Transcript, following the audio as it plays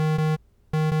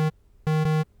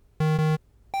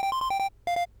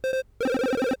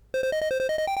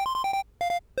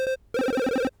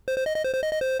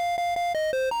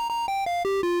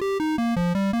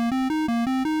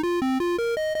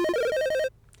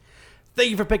Thank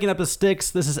you for picking up the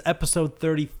Sticks. This is episode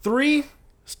 33,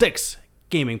 Sticks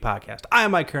Gaming Podcast. I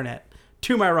am Mike Kernett.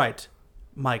 To my right,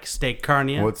 Mike Steak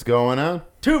Carnian. What's going on?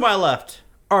 To my left,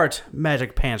 Art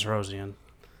Magic Pants Rosian.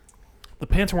 The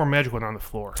pants are more magical on the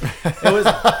floor. That's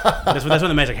when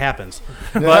the magic happens.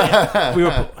 But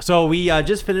we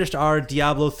just finished our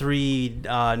Diablo 3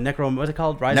 what's it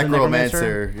called? Rise of the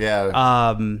Necromancer.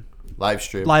 Yeah.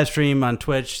 Live stream on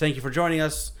Twitch. Thank you for joining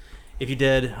us. If you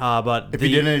did, but if you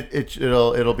didn't,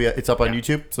 it's up on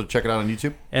YouTube. So check it out on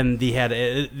YouTube. And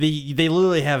they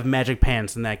literally have magic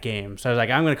pants in that game. So I was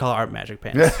like, I'm going to call it Art Magic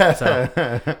Pants. So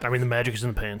I mean, the magic is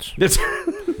in the pants.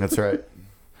 That's right.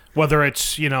 Whether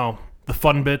it's the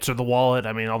fun bits or the wallet,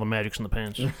 I mean, all the magic's in the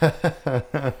pants.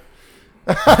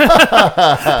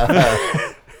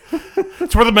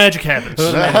 It's where the magic happens.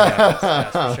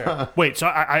 Yes, for sure. Wait, so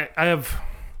I have.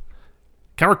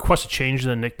 Can I request a change in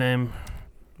the nickname?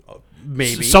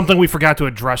 Maybe something we forgot to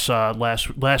address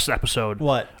last episode.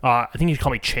 What? I think you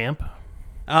call me Champ.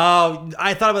 Oh,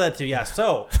 I thought about that too. Yeah.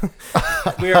 So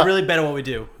we are really bad at what we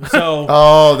do. So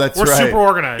we're super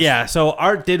organized. Yeah. So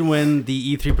Art did win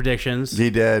the E3 predictions.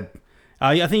 He did.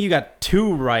 I think you got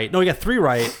 2 right. No, you got 3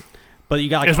 right. But you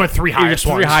got it was my 3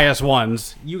 highest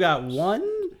ones. You got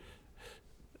 1.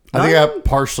 I think I got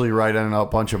partially right on a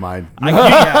bunch of mine.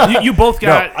 You both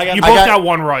got. Got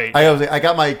 1 right. I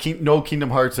got my no Kingdom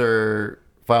Hearts or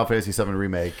Final Fantasy VII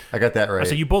remake. I got that right.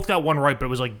 So you both got 1 right, but it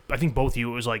was like I think both of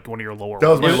you. It was like one of your lower. That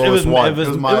was my lowest one. It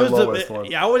was my lowest one.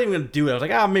 Yeah, I wasn't even gonna do it. I was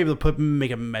like, maybe they'll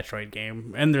make a Metroid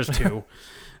game, and there's 2.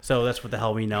 So that's what the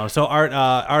hell we know. So Art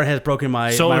has broken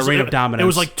my reign of dominance. It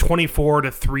was like 24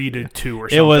 to 3 to 2 or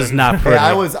something. It was not pretty.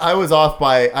 Yeah, I was off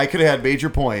by. I could have had major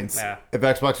points if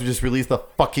Xbox would just release the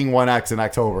fucking One X in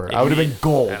October. I would have been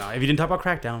gold. I know. If you didn't talk about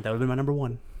Crackdown, that would have been my number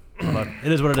 1. But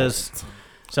it is what it is.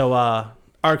 So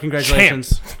Art,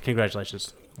 congratulations. Champ.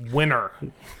 Congratulations. Winner.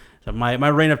 So my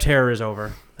reign of terror is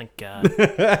over. Thank God.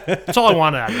 That's all I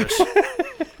wanted out of this.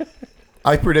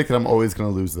 I predicted I'm always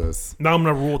going to lose this. Now I'm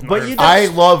going to rule with but I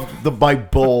love my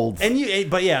bold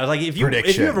but yeah, like if you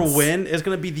ever win, it's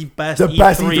going to be the best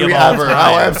E3 of ever.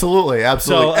 Time. Oh, absolutely.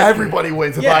 So, everybody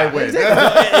wins if I win.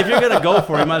 Exactly. If you're going to go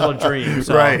for it, you might as well dream.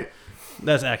 So right.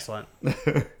 That's excellent.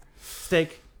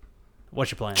 Steak, what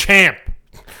you playing? Champ.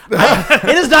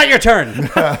 It is not your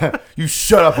turn. You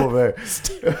shut up over there.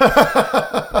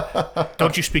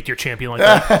 Don't you speak to your champion like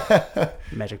that.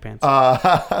 Magic Pants.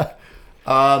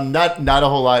 Not a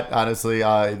whole lot, honestly.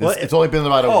 It's only been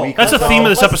about a week. That's the theme of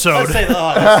this episode.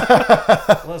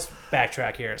 Let's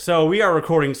backtrack here. So we are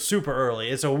recording super early.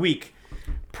 It's a week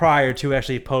prior to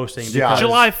actually posting. Yeah,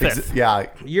 July 5th. Yeah,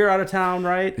 you're out of town,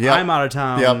 right? Yep. I'm out of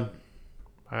town. Yep.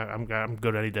 I'm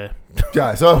good any day.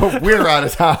 Yeah, so we're out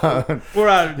of town. We're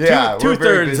out.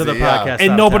 Two-thirds of the podcast,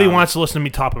 and nobody wants to listen to me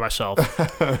talk about myself.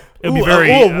 It'd be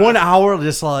very 1 hour,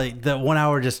 just like the 1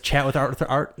 hour, just chat with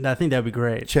Art. I think that'd be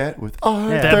great. Chat with Art.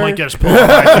 Yeah. That might get us pulled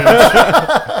off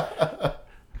iTunes.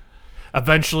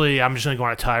 Eventually, I'm just gonna go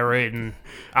on a tirade, and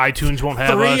iTunes won't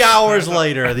have 3 hours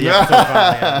later, the episode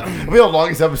finally happened. It'll be the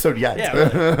longest episode yet. Yeah.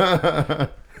 Really.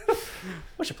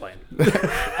 What you playing?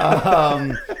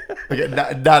 Okay,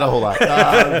 not a whole lot.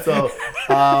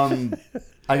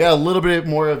 I got a little bit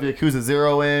more of Yakuza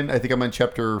 0 in. I think I'm on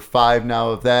chapter 5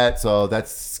 now of that, so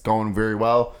that's going very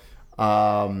well.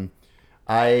 I,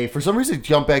 for some reason,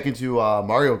 jumped back into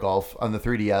Mario Golf on the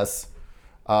 3DS.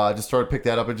 Just started to pick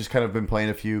that up and just kind of been playing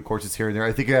a few courses here and there.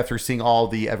 I think after seeing all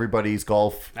the everybody's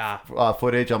golf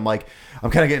footage, I'm kind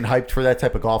of getting hyped for that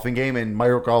type of golfing game. And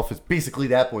Mario Golf is basically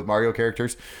that, but with Mario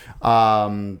characters.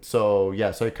 So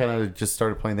I kind of just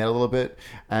started playing that a little bit.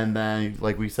 And then,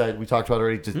 like we said, we talked about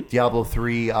already, just Diablo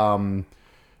 3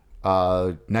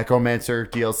 Necromancer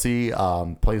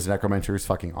DLC. Playing as Necromancer is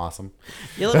fucking awesome.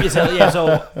 Yeah, let me say,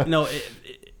 so,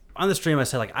 on the stream, I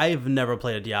said, like, I've never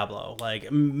played a Diablo. Like,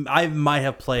 I might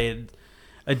have played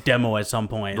a demo at some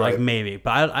point, right. Like, maybe.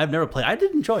 But I've never played. I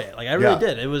did enjoy it. Like, I really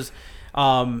did. It was...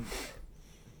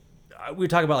 we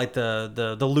talk about, like,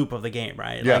 the loop of the game,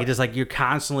 right? Yeah. Like, just, like, you're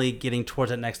constantly getting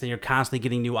towards that next thing. You're constantly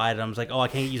getting new items. Like, I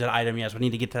can't use that item yet, so I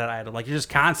need to get to that item. Like, you're just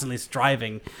constantly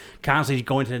striving, constantly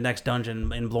going to the next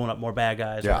dungeon and blowing up more bad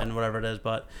guys and whatever it is.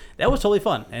 But that was totally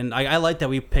fun. And I like that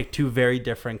we picked 2 very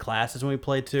different classes when we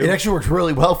played, too. It actually worked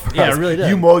really well for us. Yeah, it really did.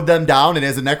 You mowed them down, and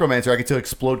as a Necromancer, I get to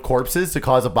explode corpses to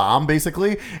cause a bomb,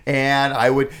 basically. And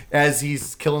I would, as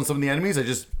he's killing some of the enemies, I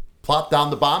just plop down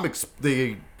the bomb,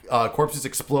 the corpses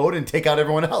explode and take out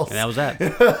everyone else. And that was that.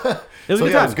 It was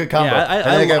It was a good combo. Yeah,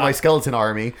 I got my skeleton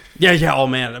army. Yeah. Oh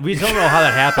man, we don't know how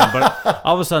that happened, but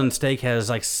all of a sudden, Steak has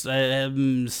like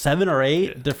 7 or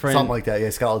 8 different Something like that. Yeah,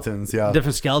 skeletons. Yeah.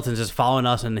 different skeletons just following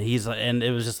us, and and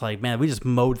it was just like, man, we just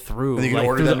mowed through. And you can like,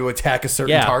 order them to attack a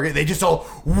certain target. They just all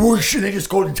whoosh and they just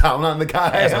go down on the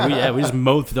guy. We just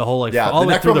mowed through the whole all the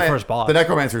way through the first boss. The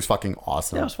Necromancer is fucking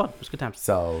awesome. Yeah, it was fun. It was a good time.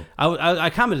 So I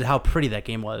commented how pretty that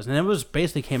game was, and it was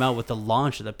basically came out with the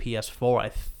launch of the PS4, I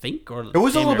think, or it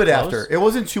was a little bit after. It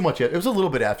wasn't too much. It was a little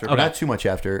bit after, but not too much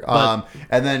after.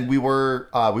 And then we were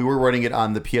running it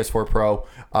on the PS4 Pro,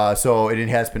 so it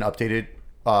has been updated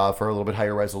for a little bit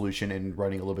higher resolution and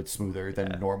running a little bit smoother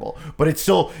than normal. But it's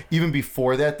still, even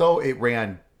before that though, it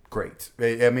ran great.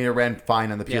 I mean, it ran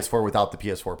fine on the PS4 without the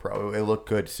PS4 Pro. It looked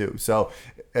good too. So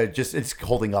it's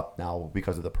holding up now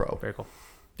because of the Pro. Very cool.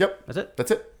 Yep,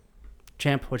 That's it.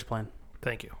 Champ, what you playing?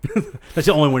 Thank you. That's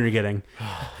the only one you're getting.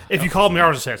 If you called me, I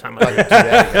was just saying something.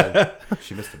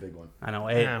 She missed a big one. I know.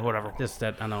 Whatever.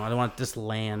 I know. I don't want this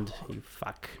land. You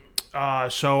fuck.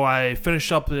 So I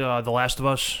finished up the Last of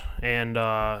Us, and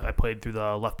I played through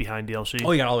the Left Behind DLC.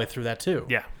 Oh, you got all the way through that too.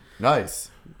 Yeah.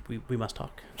 Nice. We must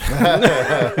talk.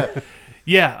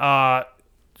 Yeah.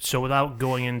 So without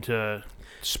going into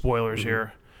spoilers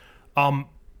here,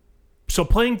 so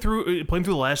playing through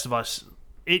the Last of Us,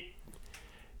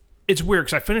 it's weird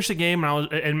because I finished the game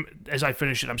and as I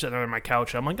finished it, I'm sitting there on my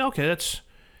couch. I'm like, okay, that's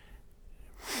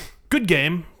good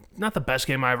game, not the best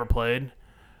game I ever played.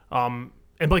 And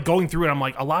like going through it, I'm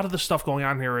like, a lot of the stuff going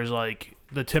on here is like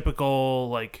the typical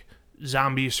like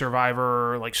zombie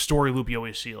survivor like story loop you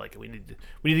always see. Like we need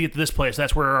to get to this place.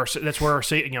 That's where our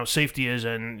safety is,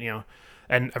 and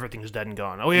and everything's dead and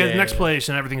gone. Oh yeah, the next place,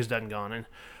 and everything's dead and gone.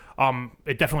 And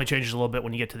it definitely changes a little bit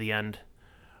when you get to the end.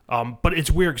 But it's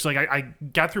weird because like I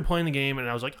got through playing the game and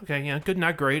I was like, okay, yeah, good,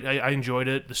 not great. I enjoyed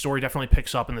it. The story definitely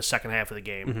picks up in the second half of the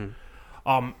game.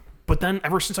 But then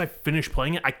ever since I finished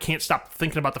playing it, I can't stop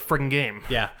thinking about the friggin' game.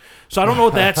 Yeah. So I don't know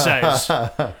what that says.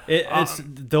 It's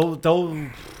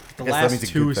the last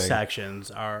 2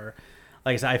 sections are,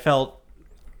 like I said,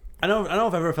 I don't know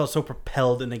if I've ever felt so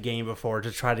propelled in a game before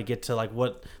to try to get to like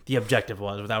what the objective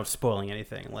was without spoiling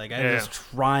anything. Like I was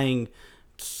trying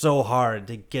so hard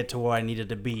to get to where I needed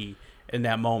to be in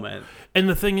that moment. And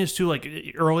the thing is too, like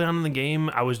early on in the game,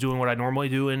 I was doing what I normally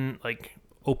do in like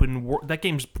open world. That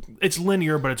game's it's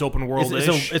linear, but it's open world.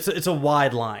 It's a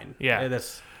wide line. Yeah.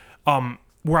 That's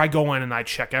where I go in and I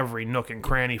check every nook and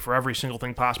cranny for every single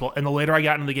thing possible. And the later I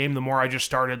got into the game, the more I just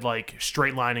started like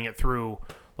straight lining it through.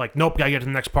 Like, nope, gotta get to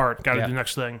the next part, gotta do the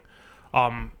next thing.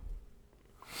 And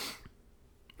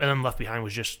then Left Behind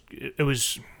was just it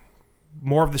was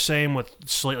more of the same with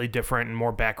slightly different and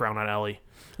more background on Ellie.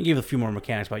 You gave a few more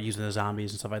mechanics about using the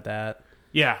zombies and stuff like that.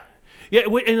 Yeah,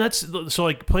 and that's so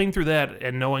like playing through that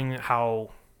and knowing how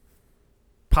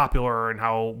popular and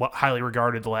how highly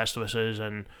regarded The Last of Us is,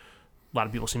 and a lot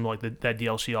of people seem to like that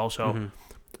DLC also.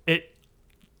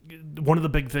 One of the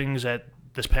big things at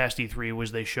this past E3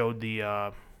 was they showed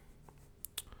the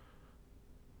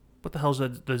what the hell's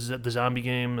the zombie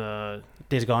game?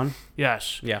 Days Gone?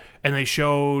 Yes. Yeah. And they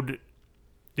showed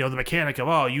the mechanic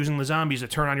of using the zombies to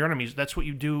turn on your enemies. That's what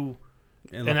you do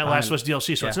in that Last of Us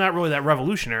DLC. So it's not really that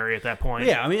revolutionary at that point.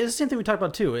 Yeah, I mean, it's the same thing we talked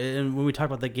about too. And when we talked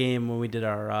about the game when we did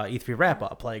our E3 wrap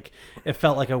up, like it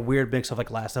felt like a weird mix of like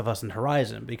Last of Us and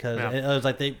Horizon, because it was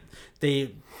like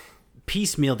they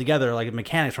piecemeal together like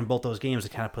mechanics from both those games to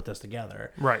kind of put this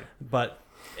together. Right. But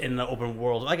in the open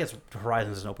world, I guess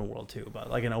Horizon is an open world too, but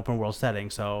like an open world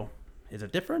setting. So is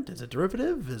it different? Is it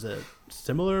derivative? Is it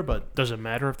similar? But does it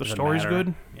matter if the story's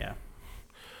good? Yeah.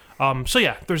 So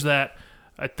yeah, there's that.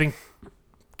 I think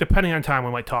depending on time,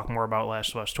 we might talk more about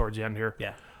Last of Us towards the end here.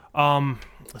 Yeah.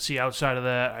 Let's see. Outside of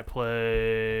that, I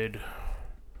played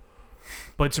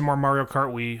some more Mario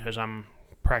Kart Wii as I'm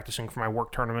practicing for my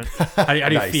work tournament. How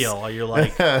do you feel? Are you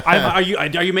like, are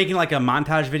you making like a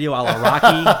montage video a la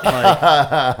Rocky?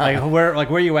 Where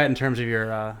are you at in terms of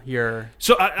your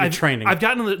training? I've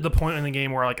gotten to the point in the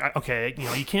game where like,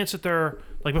 you can't sit there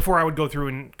like before. I would go through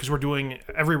and because we're doing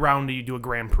every round you do a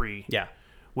Grand Prix. Yeah.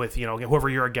 With whoever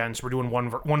you're against, we're doing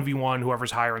 1v1.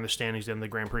 Whoever's higher in the standings, then the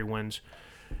Grand Prix wins.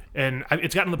 And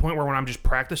it's gotten to the point where when I'm just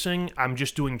practicing, I'm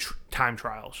just doing time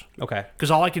trials. Okay. Because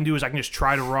all I can do is I can just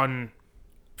try to run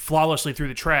flawlessly through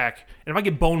the track, and if I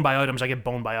get boned by items, I get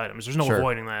boned by items. There's no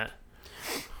avoiding that.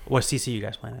 What CC you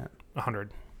guys playing at?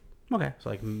 100. Okay, so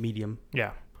like medium.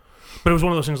 Yeah, but it was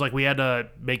one of those things like we had to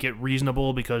make it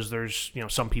reasonable because there's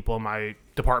some people in my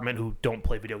department who don't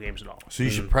play video games at all. So you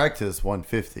should practice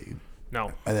 150.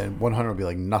 No. And then 100 would be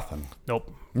like nothing.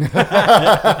 Nope.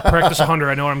 Practice 100.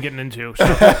 I know what I'm getting into. So.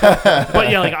 But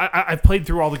yeah, like I've played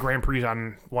through all the Grand Prix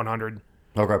on 100.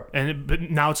 Okay. But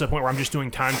now it's the point where I'm just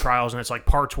doing time trials, and it's like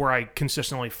parts where I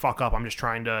consistently fuck up. I'm just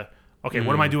trying to, what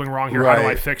am I doing wrong here? How do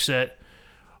I fix it?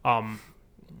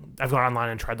 I've gone online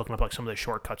and tried looking up like some of the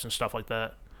shortcuts and stuff like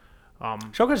that.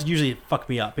 Shortcuts usually fuck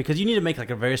me up because you need to make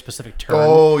like a very specific turn.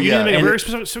 Oh, you yeah. need to make a very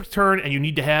specific turn, and you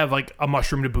need to have like a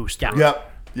mushroom to boost. Yeah.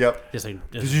 Yep. Just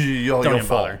You'll fall.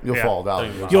 bother. You'll fall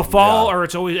down. You'll fall, or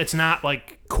it's not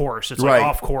like course. It's like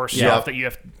off course stuff that you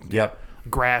have.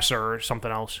 Grass or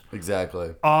something else.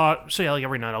 Exactly. So yeah, like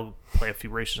every night I'll play a few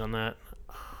races on that.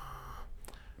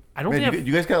 I don't think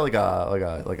you guys got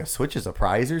like a Switch as a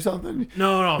prize or something?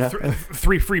 No.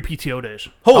 3 free PTO days.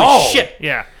 Holy shit!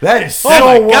 Yeah, that is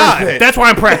so worth it. That's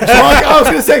why I'm practicing. I was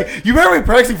gonna say, you better be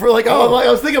practicing for like.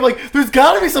 I was thinking like, there's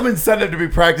got to be some incentive to be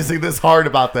practicing this hard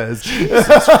about this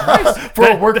for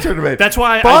a work tournament. That's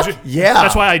why.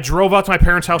 That's why I drove out to my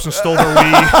parents' house and stole their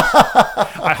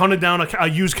Wii. I hunted down a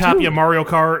used copy of Mario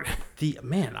Kart.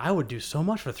 I would do so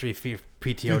much for 3 free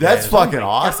PTO days. That's fucking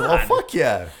awesome. Oh fuck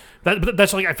yeah.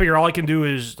 That's like I figure all I can do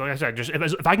is, like I said, just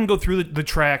if I can go through the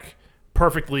track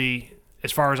perfectly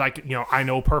as far as I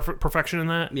know perfection in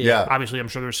that. Yeah. Obviously, I'm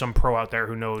sure there's some pro out there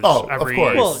who knows. Of course.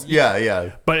 Well,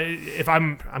 yeah. But if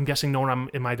I'm guessing no one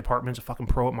in my department is a fucking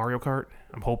pro at Mario Kart.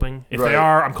 I'm hoping. If they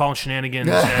are, I'm calling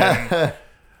shenanigans and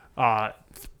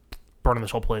burning this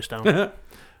whole place down.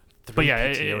 But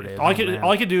yeah,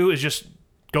 all I could do is just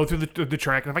go through the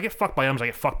track, and if I get fucked by items, I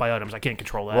get fucked by items. I can't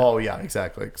control that. Well, yeah,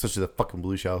 exactly. Especially the fucking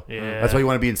blue shell. Yeah. That's why you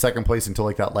want to be in second place until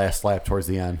like that last lap towards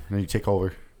the end, and then you take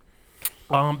over.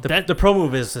 The pro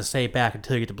move is to stay back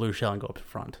until you get the blue shell and go up to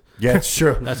front. Yeah, it's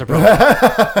true. That's a pro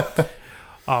move.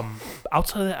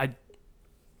 Outside of that, I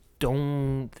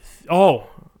don't.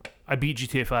 I beat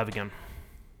GTA 5 again.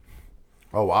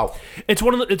 Oh wow! It's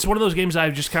one of those games that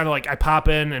I've just kind of like I pop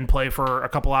in and play for a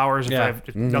couple hours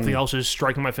if nothing else is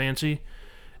striking my fancy,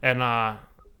 and I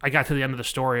got to the end of the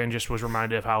story and just was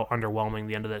reminded of how underwhelming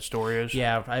the end of that story is.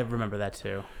 Yeah, I remember that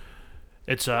too.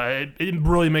 It's it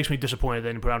really makes me disappointed they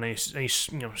didn't put out any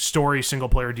story single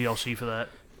player DLC for that.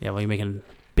 Yeah, well, you're making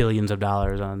billions of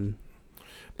dollars on.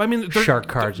 But I mean, shark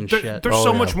cards and shit. There's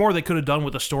so much more they could have done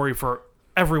with the story for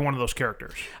every one of those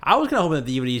characters. I was gonna hope that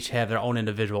they would each have their own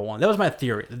individual one. That was my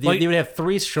theory. They would have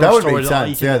 3 short that would stories. Make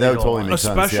sense. Yeah, that would totally make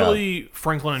sense. Especially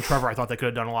Franklin and Trevor, I thought they could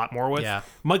have done a lot more with. Yeah.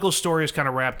 Michael's story is kind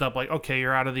of wrapped up. Like, okay,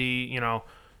 you're out of the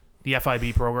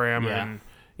FIB program, and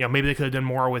maybe they could have done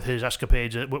more with his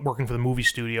escapades working for the movie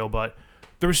studio. But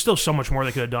there was still so much more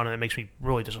they could have done, and it makes me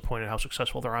really disappointed how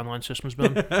successful their online system's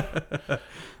been.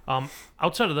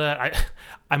 Outside of that,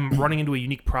 I'm running into a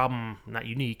unique problem. Not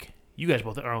unique. You guys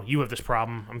both. You have this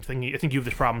problem. I think you have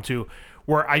this problem too,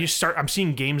 where I'm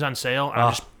seeing games on sale and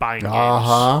I'm just buying games.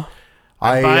 I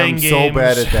am so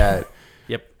bad at that.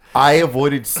 Yep. I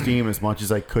avoided Steam as much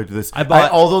as I could.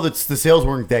 Although the sales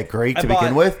weren't that great to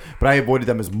begin with, but I avoided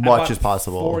them as much as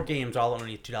possible. 4 games all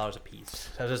underneath $2 a piece.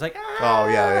 So I was just like, oh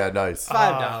yeah, nice.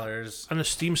 $5. On the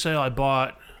Steam sale, I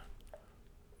bought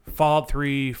Fallout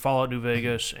 3, Fallout New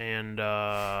Vegas, and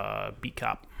Beat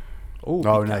Cop.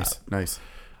 Oh, nice.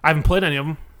 I haven't played any of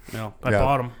them. No, I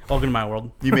bought them. Welcome to my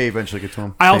world. You may eventually get to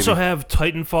them. I also have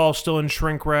Titanfall still in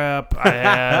shrink wrap. I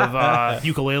have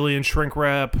Ukulele in shrink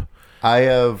wrap. I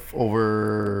have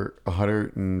over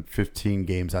 115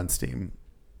 games on Steam.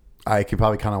 I can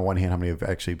probably count on one hand how many I've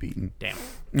actually beaten. Damn.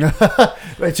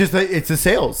 It's just it's the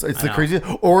sales. It's the crazy,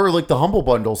 or like the humble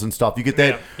bundles and stuff. You get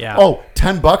that. Yeah. Oh,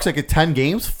 $10. I get 10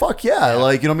 games. Fuck yeah!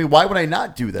 Like, you know what I mean? Why would I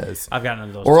not do this? I've gotten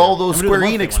into those. Or all those Square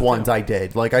Enix ones I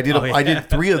did. Like I did. I did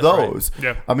 3 of those. Right.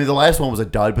 Yeah. I mean, the last one was a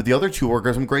dud, but the other 2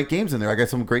 were some great games in there. I got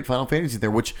some great Final Fantasy in there,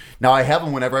 which now I have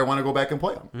them whenever I want to go back and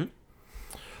play them. Mm-hmm.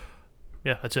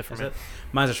 Yeah, that's it for me.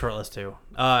 Mine's a short list too.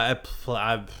 Mario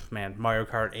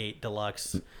Kart 8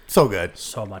 Deluxe. So good.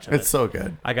 So much of It's so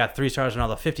good. I got 3 stars in all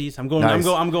the 50s. I'm going Nice.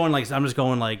 I'm just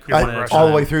going like all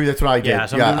the way through. That's what I did. Yeah,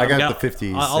 so I got the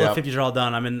 50s. All the 50s are all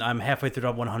done. I'm halfway through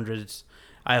the 100s.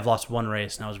 I have lost 1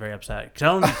 race and I was very upset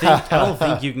because I don't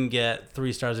think you can get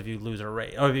 3 stars if you lose a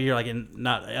race, or if you're like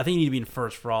I think you need to be in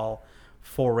first for all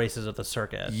 4 races of the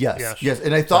circuit. Yes.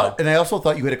 And I also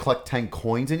thought you had to collect 10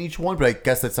 coins in each one, but I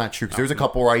guess that's not true because there's a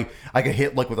couple where I get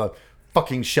hit like with a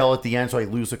fucking shell at the end, so I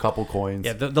lose a couple coins.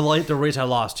 Yeah, the race I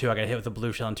lost too, I got hit with a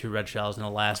blue shell and 2 red shells in the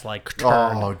last turn.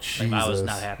 Oh, Jesus. I was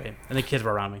not happy, and the kids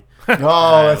were around me.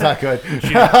 Oh, that's not good. Did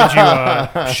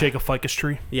you shake a ficus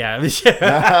tree? Yeah.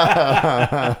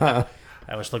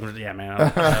 I was looking. Yeah, man, I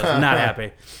was not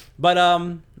happy. But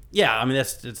yeah, I mean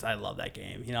I love that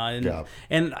game,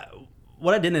 and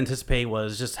what I didn't anticipate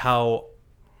was just how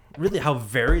really how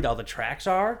varied all the tracks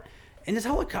are. And just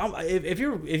how if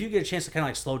you get a chance to kind of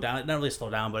like slow down, not really slow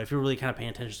down, but if you're really kind of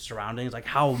paying attention to surroundings, like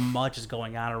how much is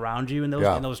going on around you in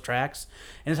those tracks,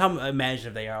 and it's how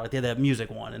imaginative they are. Like they have that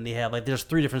music one, and they have like there's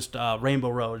 3 different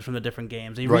Rainbow Roads from the different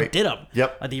games. They redid them.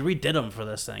 Yep. Like they redid them for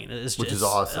this thing. Which is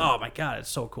awesome. Oh my god, it's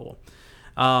so cool.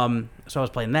 So I was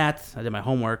playing that. I did my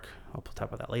homework. I'll talk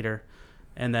about that later.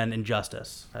 And then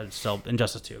Injustice.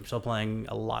 Injustice 2. I'm still playing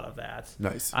a lot of that.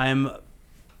 Nice. I'm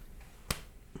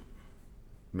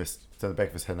missed. It's on the back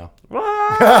of his head now.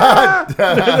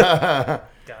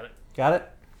 Got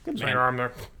it. Good man. Your arm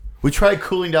there. We tried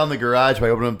cooling down the garage by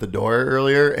opening up the door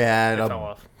earlier, and it fell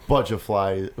off. Bunch of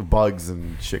bugs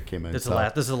and shit came in. This is the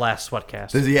last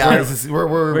sweatcast. We're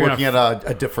working at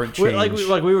a different change.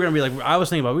 We were gonna be like, I was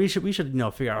thinking about we should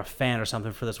figure out a fan or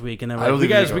something for this week, and then we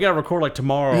gotta record like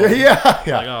tomorrow. Yeah. Like,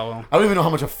 oh, well. I don't even know how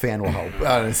much a fan will help,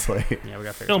 honestly. Yeah, we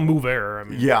gotta figure. It'll move air. I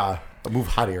mean. Yeah, move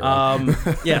hot air.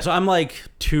 Yeah. So I'm like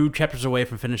 2 chapters away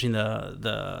from finishing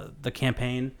the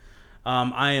campaign.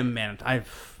 I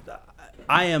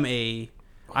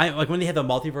like when they had the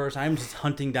multiverse, I'm just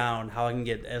hunting down how I can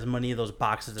get as many of those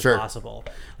boxes as possible.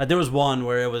 Like there was one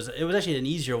where it was actually an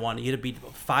easier one. You had to beat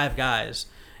 5 guys,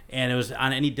 and it was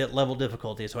on any level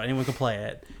difficulty, so anyone could play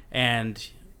it. And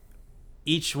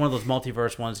each one of those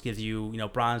multiverse ones gives you,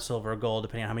 bronze, silver, gold,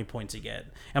 depending on how many points you get.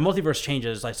 And multiverse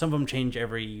changes. Like some of them change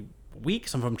every week,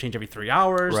 some of them change every 3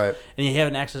 hours. Right. And you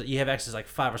have access like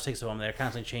 5 or 6 of them. They're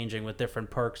constantly changing with different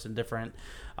perks and different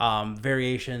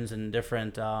variations and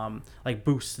different like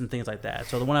boosts and things like that.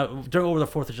 So the one during over the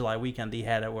 4th of July weekend, they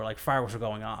had it where like fireworks were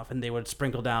going off, and they would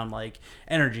sprinkle down like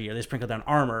energy, or they sprinkle down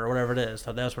armor or whatever it is.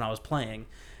 So that's when I was playing.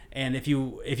 And if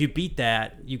you beat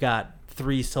that, you got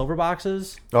 3 silver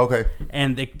boxes. Okay.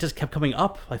 And they just kept coming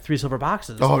up like 3 silver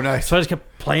boxes. Oh, nice. So I just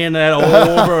kept playing that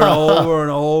over and over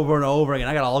and over and over again.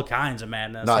 I got all kinds of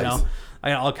madness. Nice. I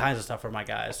got all kinds of stuff for my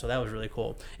guys, so that was really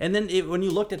cool. And then when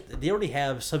you looked at, they already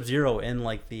have Sub-Zero in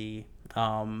like the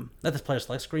not the player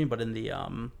select screen, but in the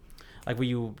like where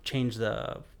you change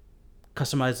the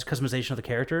customization of the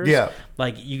characters. Yeah.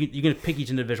 Like you can pick each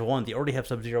individual one. They already have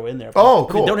Sub-Zero in there. Oh,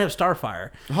 cool. They don't have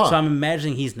Starfire, so I'm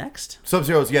imagining he's next.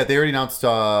 Sub-Zero's, they already announced.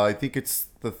 I think it's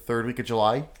the 3rd week of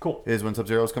July. Cool. Is when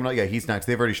Sub-Zero's coming out. Yeah, he's next.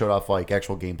 They've already showed off like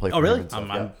actual gameplay. Oh, really? I'm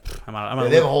out.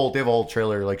 They have a whole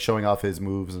trailer like showing off his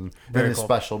moves and his cool.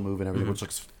 special move and everything, which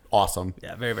looks awesome.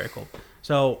 Yeah, very, very cool.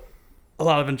 So a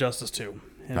lot of Injustice 2,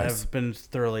 and Nice. I've been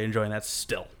thoroughly enjoying that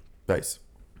still. Nice.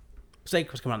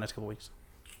 Snake was coming out next couple weeks.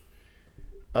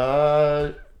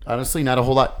 Honestly, not a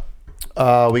whole lot.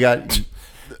 We got.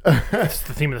 That's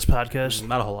the theme of this podcast.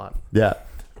 Not a whole lot. Yeah.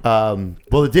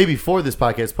 Well, the day before this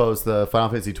podcast post, the Final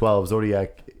Fantasy 12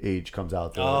 Zodiac Age comes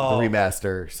out, the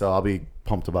remaster. So I'll be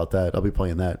pumped about that. I'll be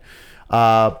playing that.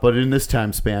 But in this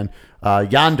time span,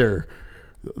 Yonder,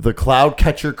 the Cloud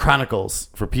Catcher Chronicles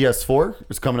for PS4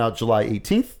 is coming out July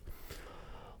 18th.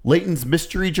 Layton's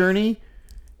Mystery Journey,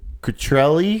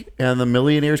 Cutrelli and the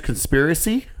Millionaire's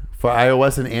Conspiracy for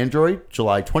iOS and Android,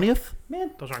 July 20th.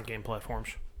 Man, those aren't game platforms.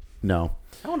 No.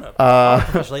 I want to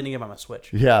push Lightning game on my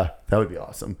Switch. Yeah, that would be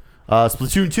awesome.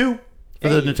 Splatoon 2 for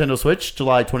the Nintendo Switch,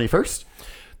 July 21st.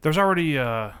 There's already,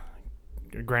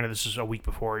 granted this is a week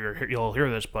before you'll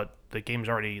hear this, but the game's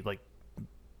already like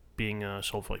being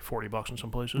sold for like $40 in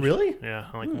some places. Really? Yeah,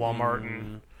 like Walmart,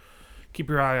 and keep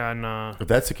your eye on if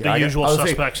that's the usual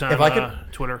suspects on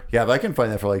Twitter. Yeah, if I can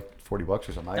find that for like $40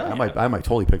 or something, I might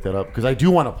totally pick that up because I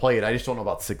do want to play it. I just don't know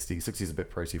about 60. 60 is a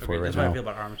bit pricey for it right that's now. how I feel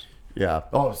about ARMS. Yeah.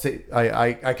 Oh, see,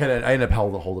 I ended up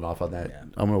holding off on that. Yeah.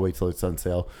 I'm gonna wait till it's on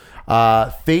sale.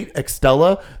 Fate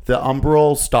Extella, the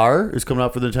Umbral Star, is coming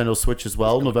out for the Nintendo Switch as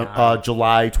well.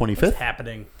 July 25th. What's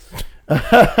happening?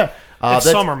 It's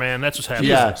summer, man. That's what's happening.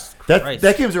 Yeah,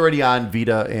 that game's already on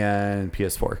Vita and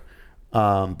PS4,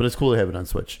 but it's cool to have it on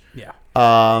Switch. Yeah.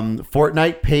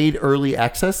 Fortnite paid early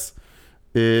access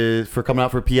is coming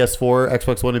out for PS4,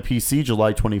 Xbox One, and PC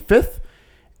July 25th,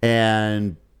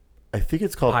 and I think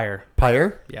it's called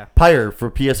Pyre. Yeah. Pyre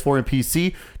for PS4 and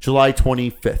PC, July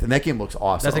 25th. And that game looks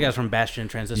awesome. That's the guys from Bastion and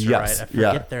Transistor, yes, right? I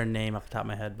forget their name off the top of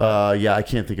my head. Yeah, I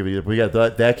can't think of it either. But yeah,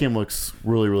 that game looks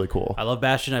really, really cool. I love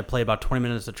Bastion. I played about 20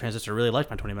 minutes of Transistor. Really liked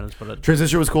my 20 minutes. But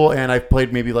Transistor was cool, and I've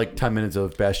played maybe like 10 minutes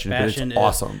of Bastion but it's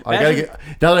awesome. Now that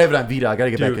I have it on Vita, I got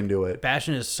to get back into it.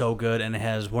 Bastion is so good, and it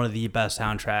has one of the best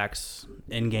soundtracks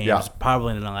in games,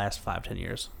 probably in the last 5-10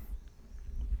 years.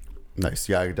 Nice.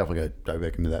 Yeah, I definitely got to dive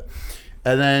back into that.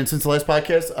 And then since the last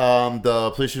podcast,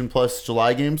 the PlayStation Plus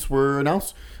July games were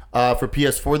announced. For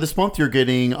PS4 this month, you're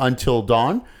getting Until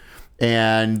Dawn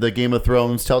and the Game of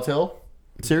Thrones Telltale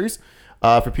series.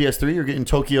 For PS3, you're getting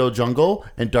Tokyo Jungle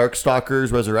and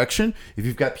Darkstalkers Resurrection. If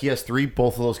you've got PS3,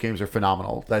 both of those games are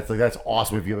phenomenal. That's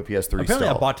awesome if you have a PS3. Apparently, still.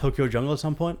 I bought Tokyo Jungle at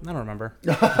some point. I don't remember.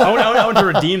 I went to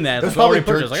redeem that. It was probably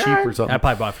dirt cheap or something. I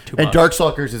probably bought it for $2. And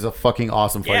Darkstalkers is a fucking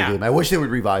awesome fighting game. I wish they would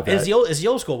revive that. It's the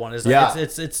old school one. It's not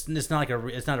it's not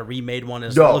a remade one.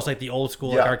 It looks like the old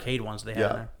school arcade ones they have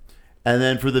in there. And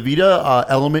then for the Vita,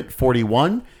 Element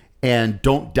 41 and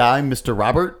Don't Die, Mr.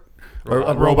 Robert.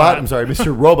 Robot. I'm sorry,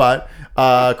 Mr. Robot.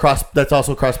 That's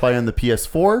also cross-buy on the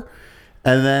PS4.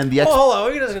 And then the hold on.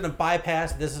 We're just going to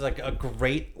bypass. This is like a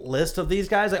great list of these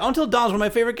guys. Like Until Dawn's one of my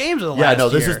favorite games of the last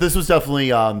year. This was definitely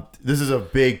this is a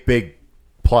big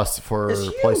plus for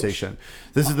PlayStation.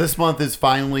 This month is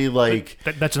finally like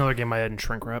that's another game I had in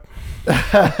shrink wrap.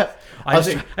 I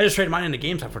just traded mine into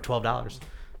GameStop for $12.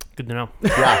 Good to know.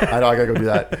 Yeah, I know. I gotta go do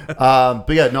that.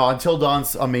 But yeah, no. Until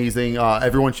Dawn's amazing. Now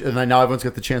everyone's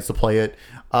got the chance to play it.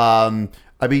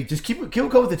 I mean, just keep going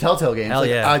with the Telltale games. Hell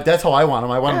yeah. That's how I want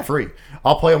them. I want them free.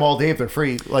 I'll play them all day if they're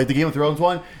free. Like the Game of Thrones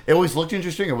one, it always looked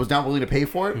interesting. I was not willing to pay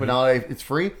for it, but now that it's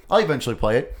free, I'll eventually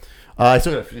play it. I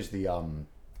still gotta finish the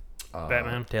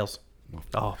Batman Tales.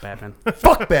 Oh, Batman.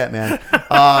 Fuck Batman.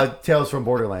 Tales from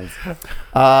Borderlands.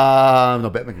 No,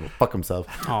 Batman can go fuck himself.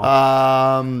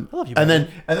 I love you, and then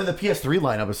the PS3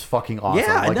 lineup is fucking awesome.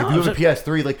 Yeah, like I know. if you have a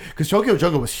PS3, like because Tokyo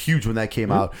Jungle was huge when that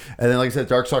came out, and then like I said,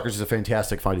 Darkstalkers is a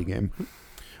fantastic fighting game.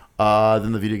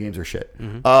 Then the video games are shit.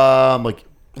 Like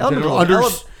Element 40. I don't know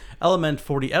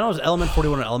if it's Element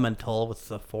 41 or Elemental with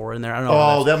the 4 in there. I don't know.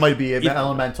 Oh, that might be it.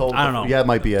 Elemental. I don't know. Yeah, it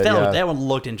might be it. That one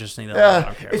looked interesting though.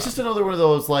 Yeah, it's just another one of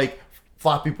those like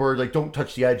floppy bird, like don't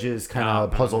touch the edges kind of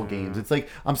puzzle games. It's like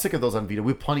I'm sick of those on Vita.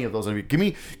 We have plenty of those on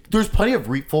Vita. There's plenty of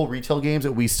full retail games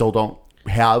that we still don't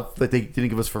have that they didn't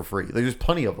give us for free. There's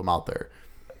plenty of them out there.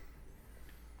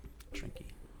 Trinky.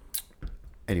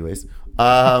 Anyways,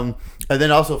 and then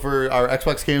also for our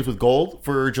Xbox games with gold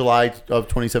for July of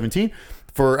 2017.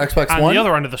 For Xbox One, on the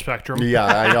other end of the spectrum. Yeah,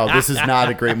 I know this is not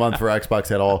a great month for Xbox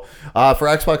at all. For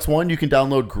Xbox One, you can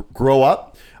download Grow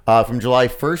Up from July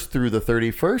 1st through the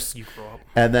 31st. You grow up.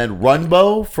 And then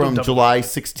Runbow from July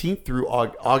 16th through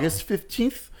August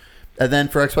 15th. And then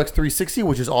for Xbox 360,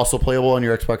 which is also playable on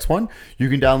your Xbox One, you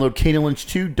can download Kane and Lynch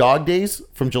 2 Dog Days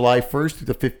from July 1st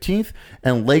through the 15th.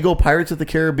 And Lego Pirates of the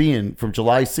Caribbean from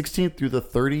July 16th through the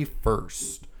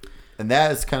 31st. And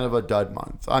that is kind of a dud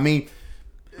month. I mean,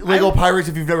 Lego Pirates,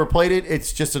 if you've never played it,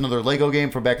 it's just another Lego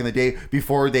game from back in the day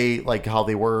before they, like, how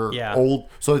they were old.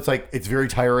 So it's like, it's very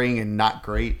tiring and not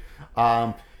great.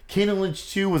 Kane and Lynch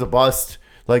 2 was a bust.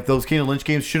 Like, those Kane and Lynch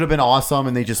games should have been awesome,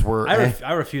 and they just were.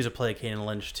 I refuse to play Kane and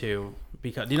Lynch 2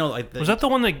 because, you know, like. Was that the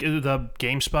one that the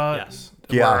GameSpot? Yes.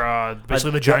 Where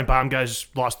basically the giant bomb guys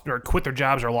lost or quit their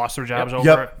jobs or lost their jobs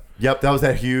over it? Yep, that was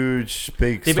that huge,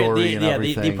 big story and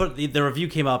everything. The review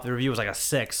came up. The review was like a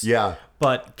 6. Yeah.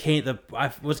 But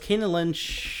was Kane and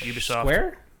Lynch Ubisoft.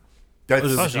 Square? That's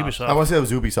Ubisoft. I want to say it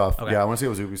was Ubisoft. Okay. Yeah, I want to say it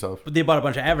was Ubisoft. But they bought a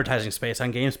bunch of advertising space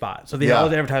on GameSpot. So they had all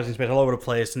the advertising space all over the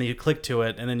place, and then you click to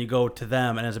it, and then you go to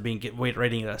them, and it ends up being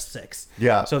rating it a 6.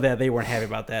 Yeah. So that they weren't happy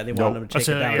about that. They wanted them to take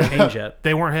it down and change it.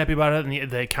 They weren't happy about it, and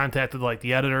they contacted like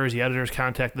the editors. The editors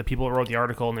contacted the people that wrote the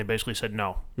article, and they basically said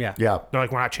no. Yeah. Yeah. They're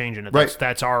like, we're not changing it. Right.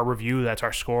 That's our review. That's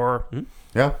our score.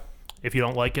 Mm-hmm. Yeah. If you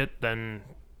don't like it, then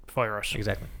fire us.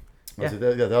 Exactly.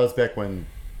 That was back when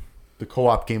the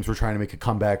co-op games were trying to make a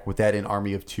comeback with that in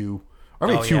Army of Two.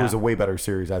 Army of Two was a way better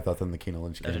series, I thought, than the Kane and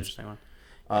Lynch games. That's an interesting one.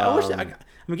 I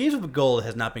wish Games with Gold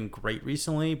has not been great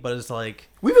recently, but it's like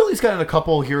we've at least gotten a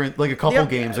couple here, like a couple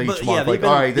games each month. Like,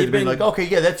 all right, they've been like, okay,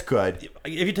 yeah, that's good.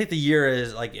 If you take the year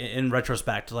as like in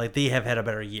retrospect, like they have had a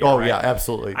better year. Oh right? yeah,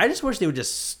 absolutely. I just wish they would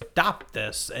just stop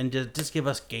this and just give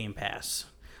us Game Pass.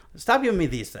 Stop giving me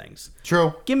these things.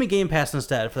 True. Give me Game Pass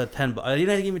instead for the $10. You don't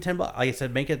have to give me $10. Like I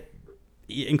said, make it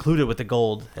included with the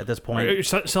gold at this point.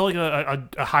 Sell like a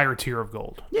higher tier of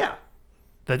gold. Yeah.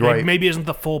 That maybe isn't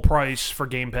the full price for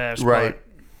Game Pass. Right.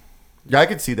 Yeah, I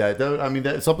could see that. I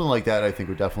mean, something like that I think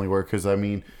would definitely work because, I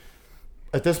mean,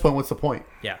 at this point, what's the point?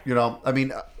 Yeah. You know, I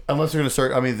mean, unless they're going to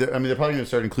start, they're probably going to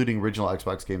start including original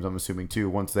Xbox games, I'm assuming, too,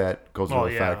 once that goes into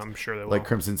effect. I'm sure they will. Like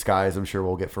Crimson Skies, I'm sure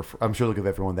I'm sure they'll give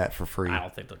everyone that for free. I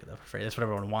don't think they'll get that for free. That's what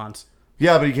everyone wants.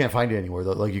 Yeah, but you can't find it anywhere,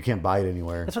 though. Like, you can't buy it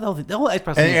anywhere. That's what the whole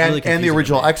Xbox thing is really confusing. And the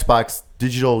original Xbox,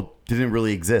 digital didn't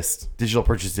really exist. Digital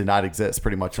purchase did not exist,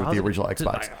 pretty much, with the original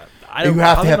Xbox. You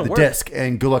have to have the disc,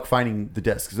 and good luck finding the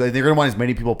disc. They're going to want as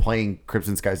many people playing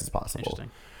Crimson Skies as possible.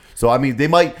 Interesting. So, I mean, they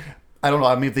might... I don't know.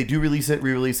 I mean, if they do re-release it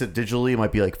digitally, it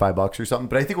might be like $5 or something.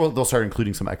 But I think they'll start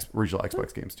including some original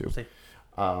Xbox games, too.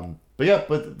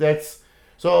 But that's...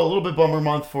 So, a little bit bummer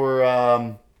month for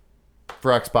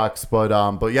Xbox, but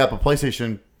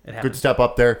PlayStation good step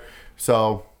up there.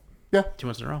 So, yeah. 2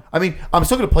 months in a row. I mean, I'm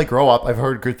still going to play Grow Up. I've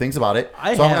heard good things about it.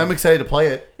 I'm excited to play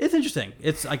it. It's interesting.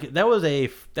 It's like that was a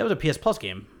PS Plus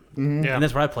game. Mm-hmm. Yeah. And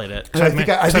that's where I played it. I think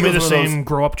I made the same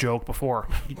Grow Up joke before.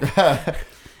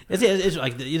 It's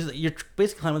like you're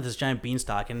basically climbing with this giant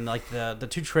beanstalk, and like the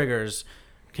two triggers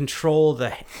control the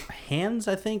hands,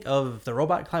 I think, of the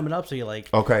robot climbing up. So you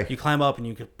you climb up and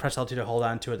you can press L2 to hold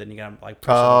on to it. Then you gotta like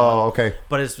press okay.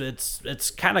 But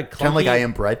it's kind of clunky. Kind of like I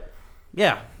Am Bread.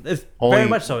 Yeah, it's Only very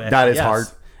much so. Actually. Not as hard.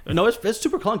 No, it's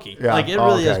super clunky. Yeah. Like it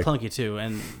really is clunky too,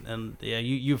 and yeah,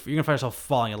 you're gonna find yourself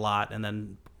falling a lot and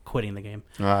then quitting the game.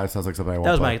 That sounds like something I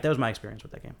want. That was my experience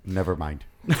with that game. Never mind.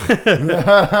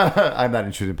 I'm not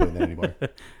interested in playing that anymore.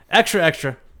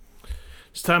 Extra.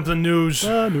 It's time for the news.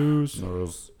 News.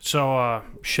 So,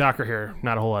 shocker here.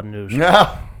 Not a whole lot of news.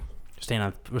 Yeah.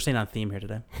 We're staying on theme here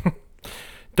today.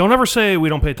 Don't ever say we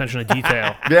don't pay attention to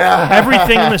detail. Yeah.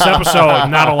 Everything in this episode,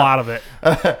 not a lot of it.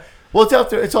 Well,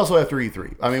 it's also after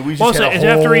E3. I mean, we just had a it's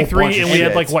whole after bunch E3, of and we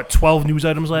had shit. like 12 news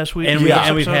items last week. And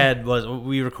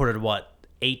we recorded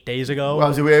 8 days ago.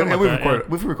 Well,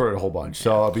 we've recorded a whole bunch.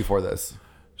 So before this.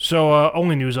 So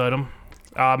only news item.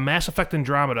 Mass Effect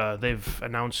Andromeda, they've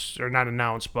announced, or not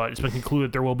announced, but it's been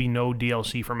concluded there will be no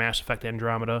DLC for Mass Effect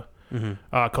Andromeda.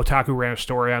 Mm-hmm. Kotaku ran a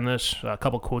story on this, a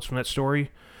couple quotes from that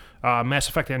story. Mass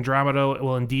Effect Andromeda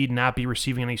will indeed not be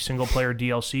receiving any single-player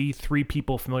DLC. 3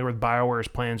 people familiar with BioWare's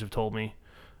plans have told me,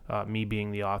 me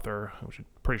being the author, which I'm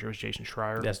pretty sure is Jason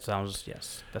Schreier. That sounds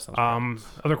right.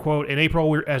 Other quote, in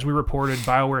April, as we reported,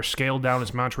 BioWare scaled down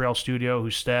its Montreal studio,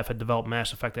 whose staff had developed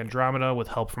Mass Effect Andromeda with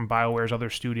help from BioWare's other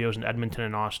studios in Edmonton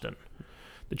and Austin.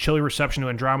 The chilly reception to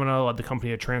Andromeda led the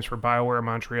company to transfer BioWare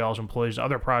Montreal's employees to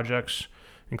other projects,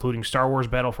 including Star Wars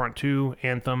Battlefront 2,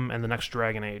 Anthem, and the next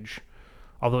Dragon Age.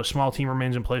 Although a small team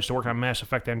remains in place to work on Mass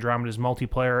Effect Andromeda's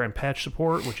multiplayer and patch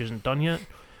support, which isn't done yet,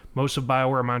 most of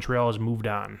BioWare Montreal has moved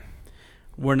on.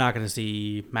 We're not going to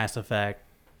see Mass Effect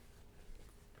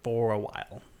for a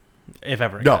while, if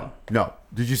ever again. No.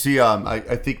 Did you see? I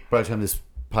think by the time this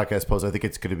podcast posts, I think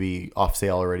it's going to be off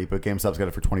sale already. But GameStop's got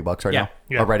it for $20 right now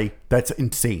already. That's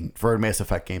insane for a Mass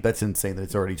Effect game. That's insane that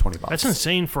it's already $20. That's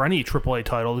insane for any AAA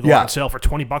title to go on sale for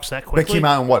 $20 that quickly. That came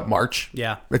out in what, March?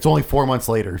 Yeah, it's only 4 months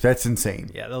later. That's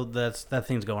insane. Yeah, that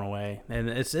thing's going away, and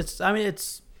it's a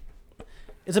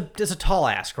tall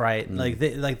ask, right?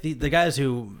 The guys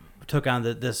who took on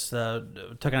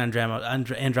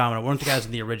Andromeda weren't the guys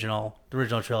in the original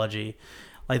trilogy.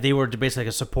 Like, they were basically like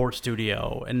a support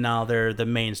studio, and now they're the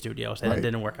main studio, so it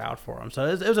didn't work out for them. So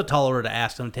it was a tall order to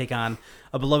ask them to take on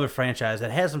a beloved franchise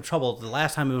that had some trouble the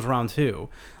last time it was around 2.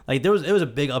 Like, it was a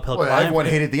big uphill climb. Everyone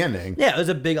hated the ending. Yeah, it was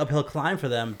a big uphill climb for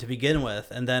them to begin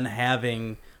with, and then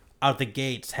having out the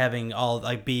gates, having all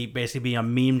basically a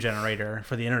meme generator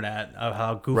for the internet of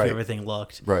how goofy everything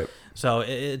looked. Right. So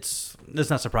it's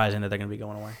not surprising that they're going to be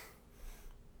going away.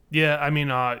 Yeah, I mean,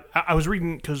 I was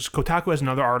reading, because Kotaku has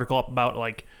another article up about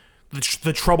like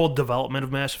the troubled development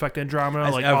of Mass Effect Andromeda,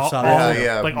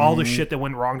 all the shit that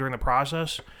went wrong during the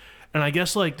process, and I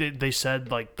guess like they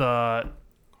said like the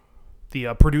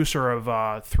producer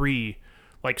of 3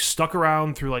 like stuck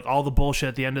around through like all the bullshit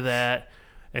at the end of that.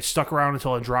 It stuck around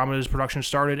until Andromeda's production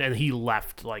started, and he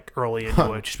left like early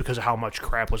into it just because of how much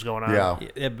crap was going on. Yeah.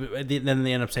 Then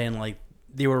they end up saying like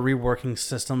they were reworking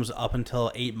systems up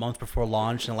until 8 months before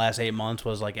launch, and the last 8 months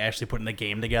was like actually putting the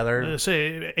game together.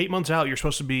 Say 8 months out, you're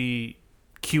supposed to be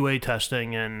QA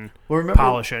testing and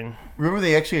polishing. Remember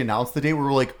they actually announced the date where we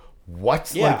were like,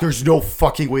 what? Yeah. Like, there's no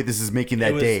fucking way this is making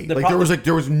that day. There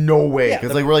was no way,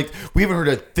 because we haven't heard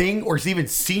a thing or even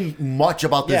seen much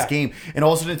about this game, and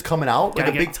all of a sudden it's coming out like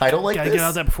a big title like this. Gotta get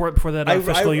out that before that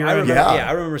fiscal year. I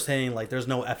remember saying like, there's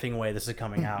no effing way this is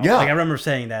coming out. Yeah, like I remember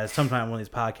saying that sometime on one of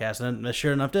these podcasts, and then,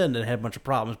 sure enough, it had a bunch of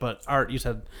problems. But Art, you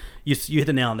said you hit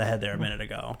the nail on the head there a minute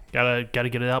ago. Gotta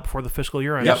get it out before the fiscal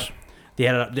year ends.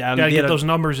 Yep. Gotta get those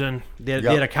numbers in. They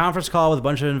had a conference call with a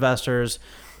bunch of investors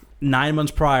 9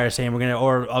 months prior saying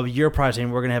or a year prior saying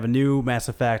we're gonna have a new Mass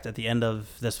Effect at the end of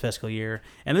this fiscal year,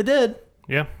 and they did.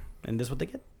 Yeah, and this is what they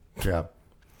get. Yeah,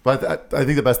 but I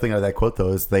think the best thing out of that quote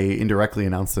though is they indirectly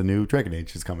announced the new Dragon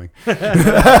Age is coming, which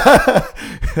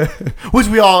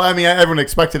everyone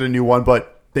expected a new one,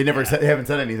 but they haven't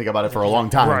said anything about it for a long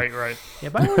time. Right. Yeah,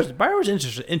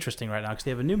 BioWare's interesting right now because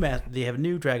they have a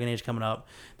new Dragon Age coming up.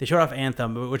 They showed off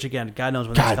Anthem, which again, God knows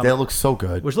when that's coming. That looks so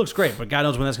good. Which looks great, but God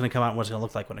knows when that's going to come out and what it's going to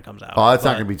look like when it comes out. Oh, it's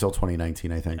not going to be until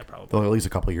 2019, I think. Yeah, probably. They're at least a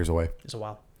couple of years away. It's a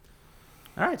while.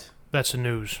 All right. That's the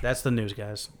news. That's the news,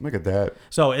 guys. Look at that.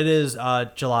 So it is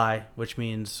July, which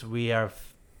means we are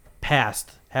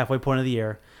past halfway point of the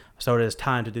year. So it is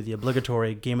time to do the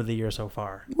obligatory Game of the Year so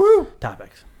far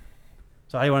topics.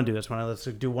 So how do you want to do this? Let's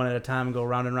do one at a time and go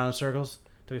round and round in circles?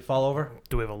 Do we fall over?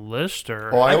 Do we have a list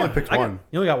or? Oh, I only picked one.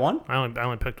 You only got one? I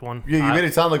only picked one. Yeah, you made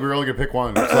it sound like we were only gonna pick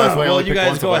one. So that's why I only you picked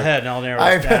guys one go ahead and I'll narrow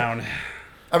this down.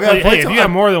 I mean, Hey, if you have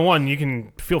more than one, you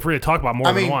can feel free to talk about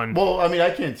more than one. Well, I mean, I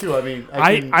can too. I mean,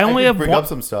 I only have bring one, up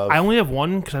some stuff. I only have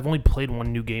one because I've only played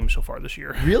one new game so far this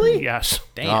year. Really? Yes.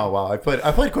 Damn. Oh wow, I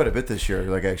played quite a bit this year,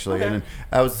 like actually, and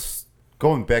I was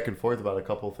going back and forth about a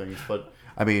couple of things, but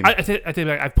I mean, I take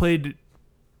back. I've played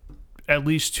at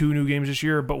least 2 new games this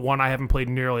year, but one I haven't played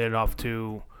nearly enough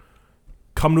to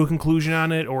come to a conclusion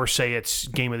on it or say it's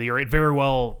game of the year. It very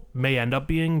well may end up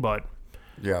being, but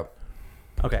yeah.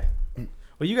 Okay.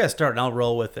 Well, you guys start and I'll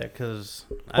roll with it because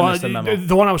I missed the memo.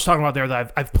 The one I was talking about there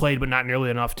that I've played but not nearly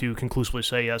enough to conclusively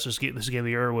say yes, this game of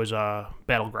the year was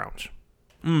Battlegrounds.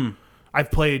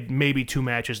 I've played maybe 2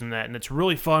 matches in that, and it's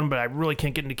really fun, but I really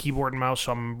can't get into keyboard and mouse,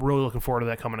 so I'm really looking forward to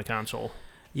that coming to console.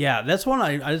 Yeah, that's one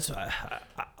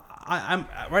I'm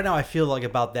right now. I feel like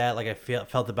about that, like I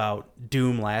felt about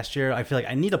Doom last year. I feel like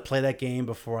I need to play that game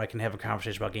before I can have a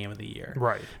conversation about Game of the Year,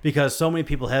 right? Because so many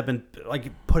people have been like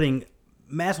putting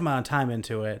massive amount of time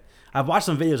into it. I've watched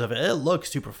some videos of it. It looks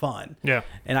super fun. Yeah.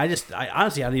 And I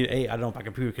honestly, I don't know if my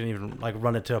computer can even like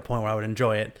run it to a point where I would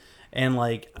enjoy it. And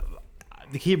like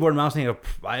the keyboard and mouse thing,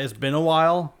 it's been a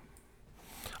while.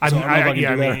 So I don't know if I can do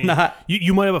that or not.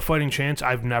 You might have a fighting chance.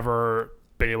 I've never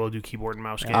been able to do keyboard and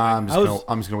mouse games. I'm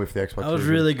just gonna wait for the Xbox. I was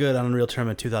really good on Unreal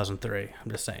Tournament 2003.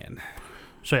 I'm just saying.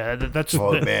 So yeah, that's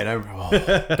that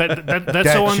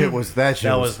the one. shit was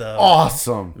the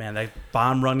awesome. Man, that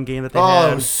bomb run game that they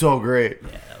had. It was so great.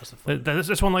 Yeah, that was the fun.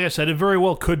 This one, like I said, it very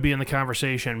well could be in the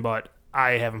conversation, but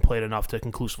I haven't played enough to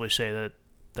conclusively say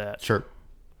that. Sure.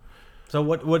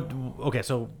 So okay,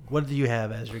 so what do you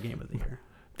have as your game of the year?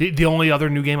 The only other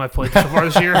new game I've played so far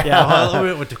this year.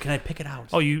 Yeah, can I pick it out?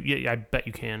 Oh, I bet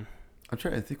you can. I'm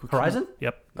trying to think. Horizon?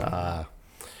 Yep.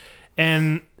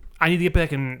 And I need to get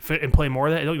back and play more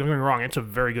of that. Don't get me wrong, it's a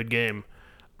very good game.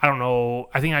 I don't know.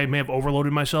 I think I may have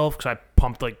overloaded myself because I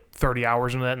pumped like 30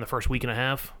 hours into that in the first week and a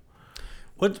half.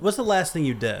 What's the last thing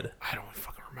you did? I don't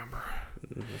fucking remember.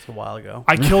 It's a while ago.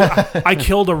 I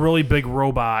killed a really big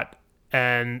robot,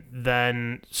 and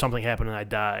then something happened and I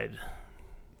died.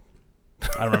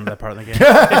 I don't remember that part of the game.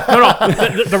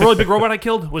 No. The really big robot I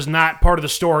killed was not part of the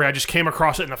story. I just came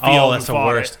across it in the field. Oh, that's and the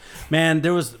worst. Man,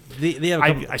 there was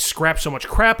I scrapped so much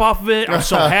crap off of it. I'm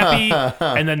so happy,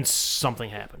 and then something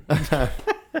happened.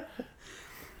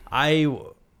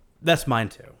 That's mine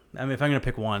too. I mean, if I'm gonna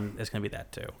pick one, it's gonna be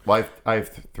that too. Well, I have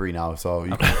 3 now, so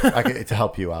I can to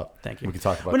help you out. Thank you. We can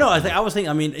talk about. But no, I was thinking.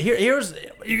 I mean, here's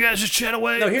you guys just chat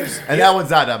away. No, that one's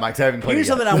not that, Mike. I haven't played. Here's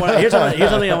something I want. Here's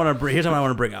something I want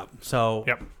to bring up. So,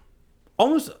 yep.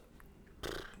 Almost,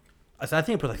 I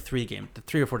think I put like 3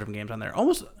 or 4 different games on there.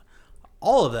 Almost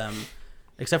all of them,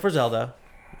 except for Zelda,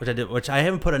 which I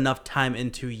haven't put enough time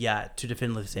into yet to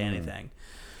definitively say anything.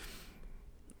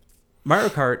 Mario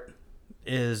Kart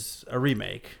is a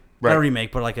remake. Right. Not a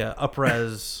remake, but like a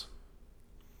up-res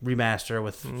remaster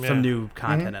with some new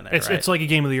content in it. It's like a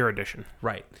Game of the Year edition.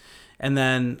 Right. And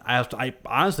then I've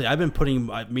been putting,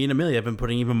 me and Amelia have been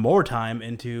putting even more time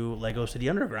into Lego City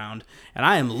Underground, and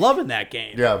I am loving that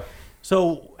game. Yeah.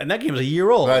 So, and that game is a year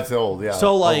old. That's old, yeah.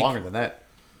 So like, longer than that.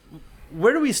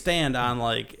 Where do we stand on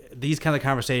like these kind of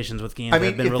conversations with games that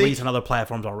have been released on other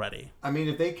platforms already? I mean,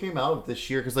 if they came out this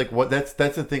year, because like that's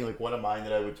the thing. Like one of mine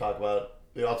that I would talk about.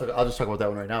 I'll just talk about that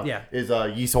one right now. Yeah. Is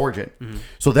Yeast Origin. Mm-hmm.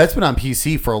 So that's been on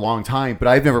PC for a long time, but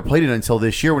I've never played it until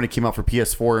this year when it came out for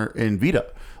PS4 and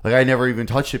Vita. Like I never even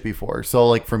touched it before. So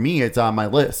like for me, it's on my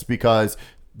list because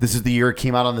this is the year it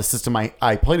came out on the system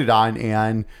I played it on,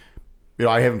 and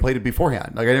I haven't played it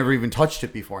beforehand. Like I never even touched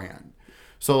it beforehand.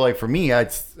 So like for me,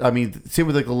 same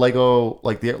with like the Lego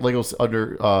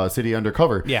City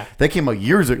Undercover. Yeah. That came out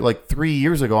years ago, like 3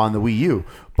 years ago on the Wii U,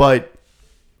 but.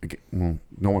 Well,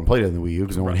 no one played it on the Wii U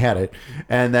because no one had it.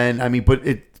 And then, but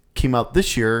it came out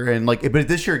this year, and but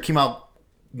this year it came out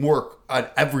more on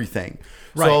everything.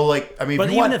 Right. So, like, I mean, but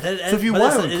if you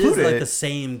want to include it is like the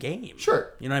same game.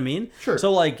 Sure. You know what I mean? Sure.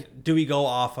 So, like, do we go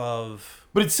off of?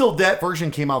 But it's still that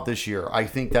version came out this year. I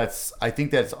think that's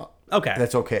okay.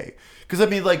 That's okay. Because I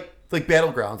mean, like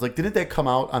Battlegrounds, like, didn't that come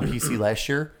out on PC last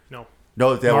year? No,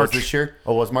 that March. was this year.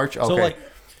 Oh, it was March. Okay. So, like,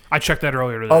 I checked that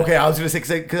earlier today. Okay, I was gonna say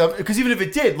because even if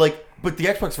it did, like, but the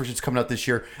Xbox version's coming out this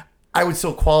year, I would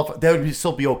still qualify. That would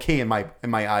still be okay in my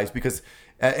eyes because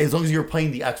as long as you're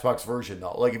playing the Xbox version,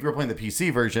 though, like if you're playing the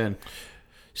PC version,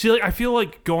 see, like I feel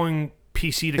like going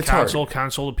PC to console, hard.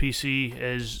 console to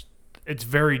PC it's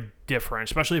very different,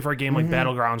 especially for a game like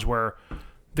Battlegrounds where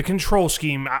the control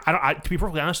scheme. To be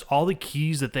perfectly honest, all the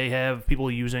keys that they have people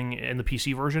using in the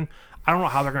PC version, I don't know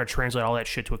how they're going to translate all that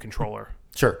shit to a controller.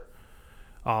 Sure.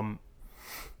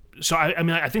 So I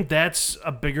mean, I think that's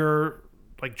a bigger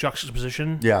like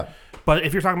juxtaposition. Yeah. But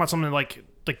if you're talking about something like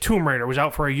Tomb Raider was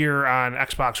out for a year on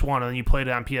Xbox One and then you played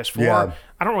it on PS4,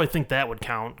 I don't really think that would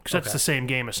count because that's the same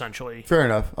game essentially. Fair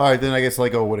enough. All right, then I guess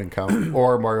Lego wouldn't count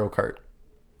or Mario Kart.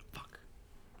 Fuck,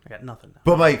 I got nothing now.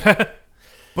 But Mike,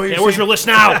 where's your list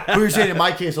now? But you're saying in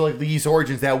my case, so like Luigi's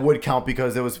Origins, that would count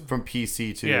because it was from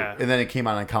PC too, and then it came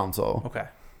out on console. Okay,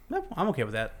 I'm okay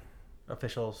with that.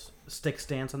 Official stick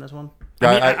stance on this one.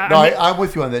 I'm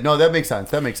with you on that. No, that makes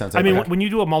sense. I mean, when you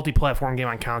do a multi-platform game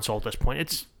on console at this point,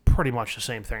 it's pretty much the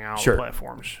same thing on all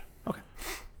platforms. Okay,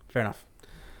 fair enough.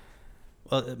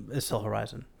 Well, it's still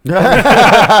Horizon. I've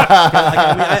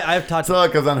talked. So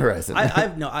it goes on Horizon.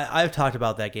 I've talked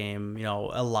about that game,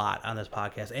 a lot on this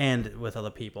podcast and with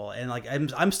other people, and like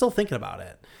I'm still thinking about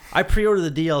it. I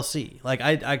pre-ordered the DLC. Like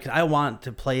I want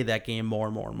to play that game more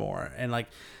and more and more, and like.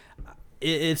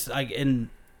 It's like, and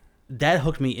that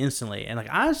hooked me instantly. And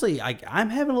like, honestly, I'm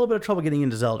having a little bit of trouble getting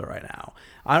into Zelda right now.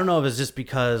 I don't know if it's just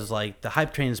because like the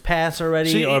hype train's passed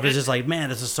already, or if it's just like, man,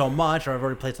 this is so much, or I've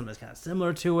already played something that's kind of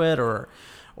similar to it, or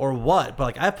what. But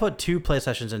like, I put 2 play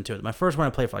sessions into it. My first one I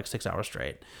played for like 6 hours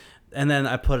straight, and then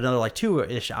I put another like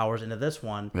 2-ish hours into this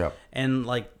one. Yeah. And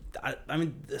like, I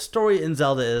mean, the story in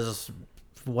Zelda is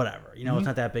whatever, it's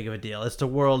not that big of a deal. It's the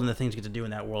world and the things you get to do in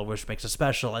that world which makes it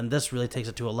special, and this really takes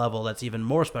it to a level that's even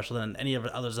more special than any of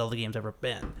the other Zelda games ever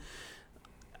been.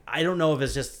 I don't know if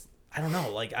it's just I don't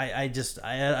know, like I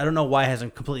don't know why it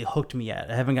hasn't completely hooked me yet.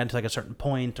 I haven't gotten to like a certain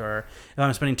point, or if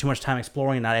I'm spending too much time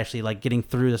exploring and not actually like getting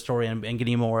through the story and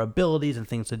getting more abilities and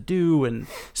things to do and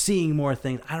seeing more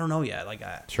things. I don't know yet.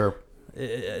 Sure.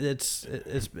 It's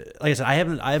like I said, I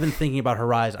haven't been thinking about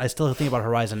Horizon. I still think about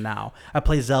Horizon now. I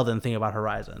play Zelda and think about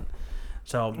Horizon.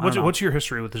 So what's your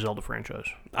history with the Zelda franchise?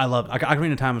 I love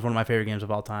Ocarina of Time is one of my favorite games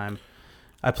of all time.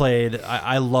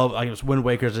 I love Wind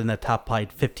Waker's in the top probably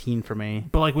 15 for me.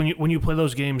 But like when you play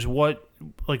those games, what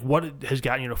has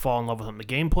gotten you to fall in love with them? The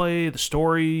gameplay, the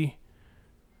story.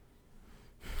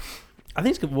 I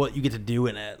think it's what you get to do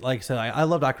in it. Like I said, I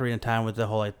loved Ocarina of Time with the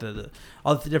whole like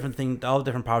all the different things, all the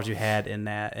different powers you had in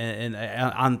that, and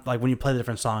on like when you play the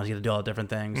different songs, you get to do all the different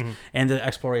things, and the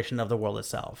exploration of the world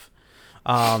itself.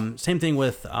 Same thing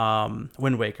with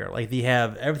Wind Waker. Like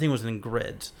everything was in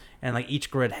grids, and like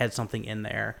each grid had something in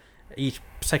there. Each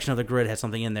section of the grid had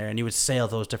something in there, and you would sail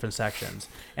those different sections.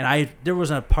 And there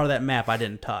wasn't a part of that map I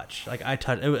didn't touch. Like I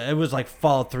touched it was like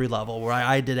Fallout 3 level where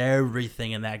I did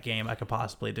everything in that game I could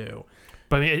possibly do.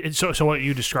 But I mean, so what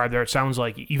you described there, it sounds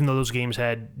like even though those games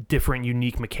had different,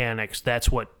 unique mechanics, that's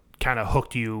what kind of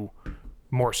hooked you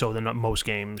more so than most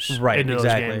games into those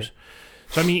games.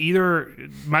 So I mean, either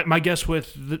my guess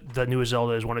with the newest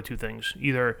Zelda is one of two things: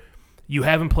 either you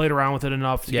haven't played around with it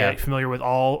enough to get familiar with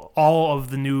all of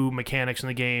the new mechanics in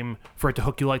the game for it to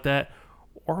hook you like that,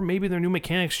 or maybe their new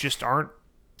mechanics just aren't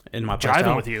in my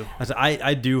jiving with you.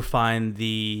 I do find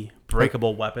the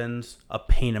breakable weapons a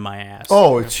pain in my ass.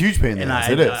 Oh, it's a huge pain in the ass.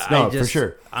 It is. For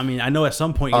sure. I mean, I know at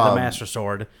some point you get the Master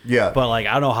Sword. Yeah. But like,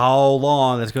 I don't know how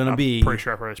long it's going to be. Pretty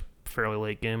sure it's a fairly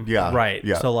late game. Yeah. Right.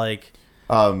 Yeah. So like,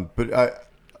 but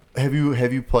have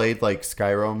you played like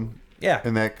Skyrim? Yeah.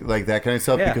 And that kind of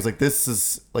stuff? Yeah. Because like this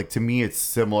is like, to me, it's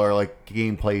similar like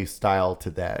gameplay style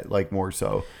to that, like more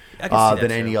so. Than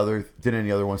any other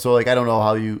one. So like I don't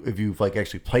know if you've like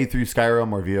actually played through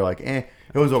Skyrim, or if you're like it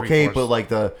was okay, but like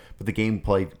the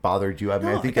gameplay bothered you. I mean,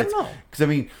 I think that's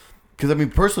because I mean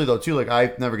personally though too, like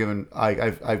I've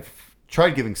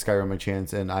tried giving Skyrim a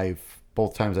chance, and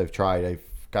both times I've tried, I've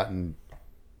gotten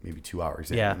maybe 2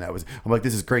 hours in, and that was, I'm like,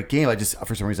 this is a great game. I just,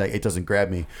 for some reason, it doesn't grab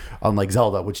me, unlike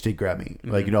Zelda, which did grab me.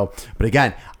 Like, but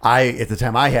again, at the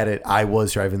time I had it, I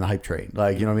was driving the hype train.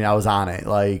 Like, you know what I mean? I was on it.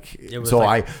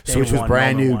 Switch was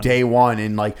brand new day one,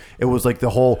 and like, it was like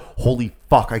the whole, holy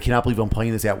fuck, I cannot believe I'm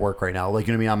playing this at work right now. Like,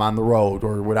 you know what I mean? I'm on the road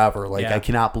or whatever. Like, I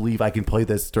cannot believe I can play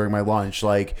this during my lunch.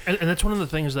 Like, and that's one of the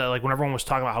things that, like, when everyone was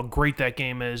talking about how great that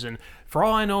game is, and for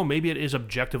all I know, maybe it is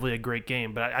objectively a great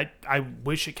game, but I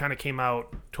wish it kind of came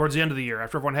out towards the end of the year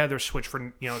after everyone had their Switch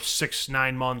for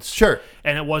 6-9 months. Sure.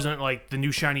 And it wasn't like the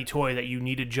new shiny toy that you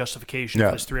needed justification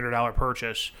for this $300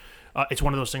 purchase. It's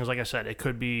one of those things. Like I said, it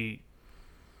could be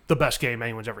the best game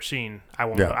anyone's ever seen. I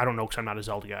won't. I don't know because I'm not a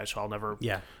Zelda guy, so I'll never.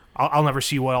 Yeah. I'll never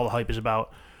see what all the hype is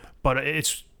about. But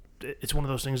it's one of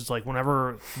those things. It's like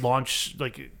whenever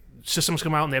systems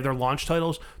come out and they have their launch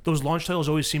titles, those launch titles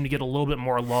always seem to get a little bit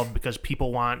more love because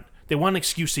people want an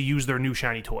excuse to use their new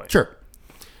shiny toy. Sure.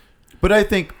 But at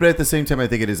the same time, I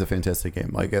think it is a fantastic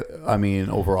game. Like, I mean,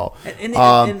 overall,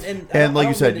 and like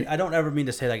you said, I don't ever mean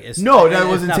to say like it's no, I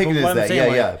wasn't taking it as that.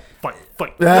 Yeah.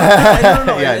 Fight. No,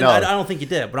 I don't think you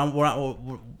did. But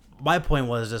my point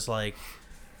was just like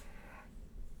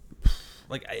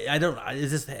I don't. It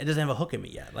doesn't have a hook in me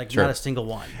yet. Like not a single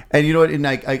one. And you know what? And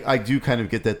I do kind of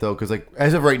get that though, because like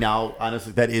as of right now,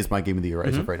 honestly, that is my game of the year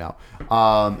as of right now.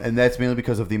 And that's mainly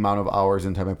because of the amount of hours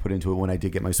and time I put into it when I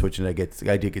did get my Switch and I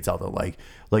did get Zelda. Like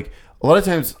a lot of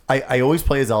times, I always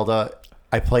play a Zelda.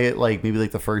 I play it like maybe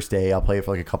like the first day. I'll play it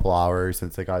for like a couple hours and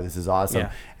it's like, oh, this is awesome.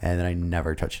 Yeah. And then I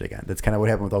never touch it again. That's kind of what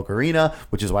happened with Ocarina,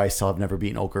 which is why I still have never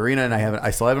beaten Ocarina. And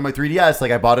I still have it on my 3DS.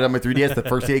 Like I bought it on my 3DS the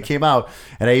first day it came out.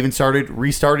 And I even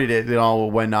restarted it,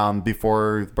 when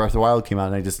before Breath of the Wild came out.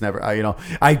 And I just never,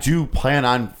 I do plan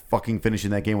on fucking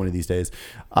finishing that game one of these days.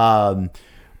 But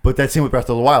that's same with Breath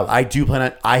of the Wild.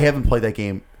 I haven't played that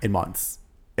game in months.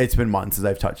 It's been months since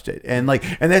I've touched it, and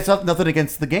that's nothing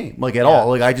against the game, like at all.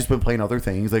 Like I just been playing other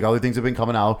things, like other things have been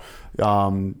coming out,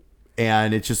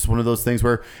 and it's just one of those things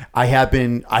where I have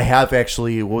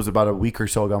actually. What was it, about a week or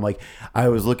so ago? I'm like, I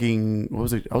was looking. What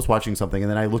was it? I was watching something,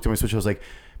 and then I looked at my Switch. I was like,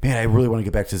 man, I really want to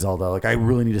get back to Zelda. Like I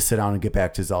really need to sit down and get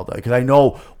back to Zelda, because I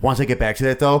know once I get back to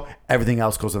that though, everything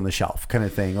else goes on the shelf, kind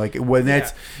of thing. Like when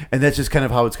that's just kind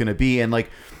of how it's going to be, and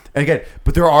again,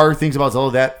 but there are things about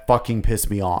Zelda that fucking piss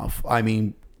me off. I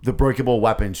mean, the breakable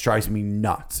weapons drives me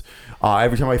nuts.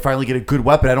 Every time I finally get a good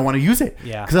weapon, I don't want to use it.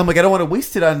 Yeah. Because I'm like, I don't want to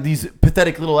waste it on these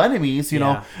pathetic little enemies, you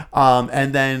know?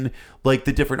 And then, like,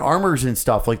 the different armors and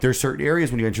stuff. Like, there's certain areas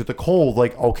when you enter the cold,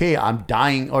 like, okay, I'm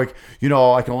dying. Like,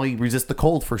 I can only resist the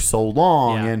cold for so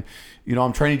long. Yeah. And,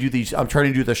 I'm trying to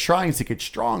do the shrines to get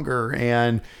stronger.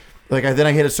 And, then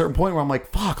I hit a certain point where I'm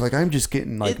like, fuck, like, I'm just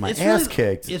getting, my ass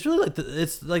kicked. It's really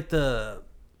like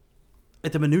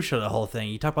the minutia of the whole thing.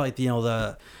 You talk about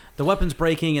the weapons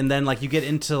breaking, and then you get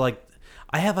into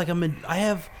I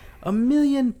have a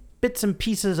million bits and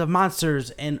pieces of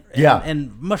monsters and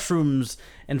mushrooms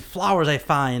and flowers I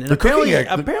find, and apparently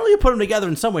you put them together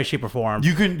in some way, shape, or form.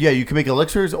 You can make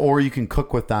elixirs, or you can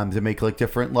cook with them to make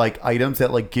different items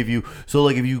that give you. So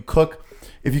if you cook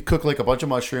a bunch of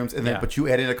mushrooms and then but you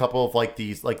add in a couple of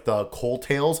these the cold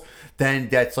tails, then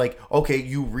that's okay,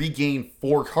 you regain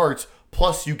 4 hearts.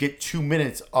 Plus, you get 2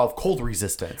 minutes of cold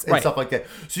resistance and stuff like that.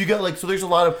 So you got so there's a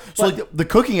lot of the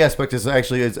cooking aspect is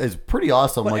actually is pretty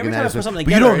awesome. But you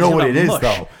don't know what it is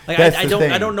though.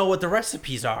 I don't know what the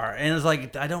recipes are, and it's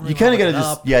I don't. Really you kind of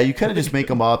gotta you kind of just make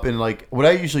them up, and what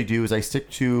I usually do is I stick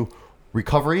to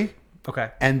recovery,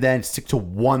 and then stick to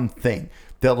one thing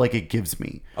that it gives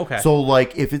me. Okay. So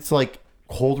if it's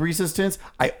cold resistance,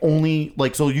 I only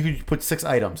so you can put 6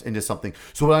 items into something.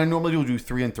 So what I normally do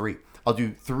 3 and 3. I'll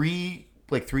do 3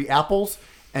 apples,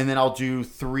 and then I'll do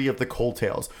 3 of the cold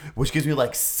tails, which gives me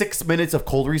 6 minutes of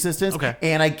cold resistance. Okay.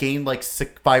 And I gain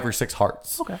 5 or 6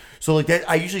 hearts. Okay. So that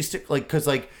I usually stick because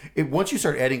once you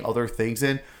start adding other things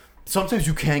in, sometimes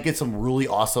you can get some really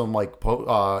awesome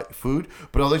food,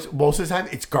 but most of the time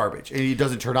it's garbage and it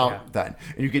doesn't turn out then,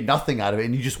 and you get nothing out of it,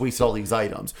 and you just wasted all these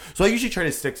items. So I usually try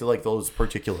to stick to those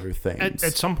particular things.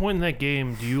 At some point in that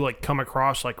game, do you come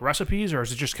across recipes, or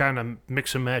is it just kind of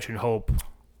mix and match and hope?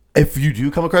 If you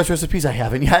do come across recipes, I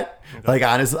haven't yet. Okay.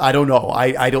 Honestly, I don't know.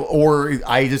 I don't, or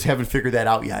I just haven't figured that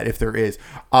out yet. If there is,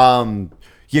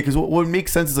 because what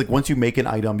makes sense is once you make an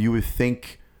item, you would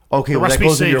think, okay, well, that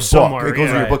goes in your book. It goes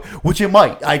in your book, which it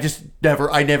might. I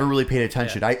never really paid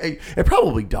attention. Yeah. It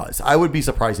probably does. I would be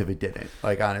surprised if it didn't.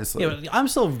 Honestly, I'm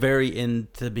still very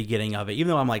into the beginning of it, even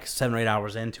though I'm 7 or 8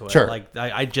 hours into it. Sure.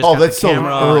 I just got that's the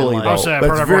camera. So early. That's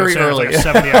very early. It's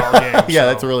a 70-hour game. Yeah,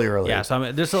 that's really early. Yeah,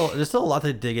 so there's still a lot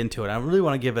to dig into it. I really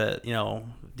want to give it,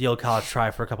 the old college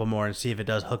try for a couple more and see if it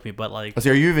does hook me. But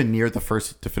so are you even near the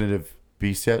first definitive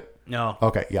beast yet? No.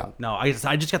 Okay, yeah. No, I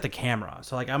just got the camera.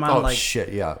 So I'm on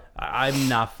shit, yeah. I'm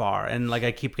not far, and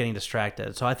I keep getting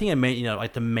distracted. So I think I made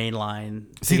the main line.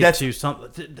 See, that's to some.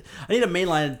 I need a main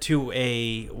line to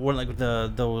a one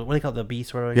the what do they call it, the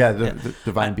beast? The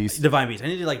divine beast. Divine beast. I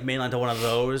need to main line to one of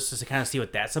those just to kind of see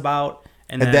what that's about,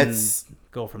 and then that's,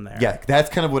 go from there. Yeah, that's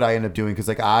kind of what I end up doing because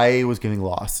I was getting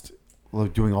lost.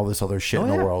 Doing all this other shit in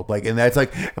the world, and that's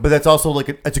but that's also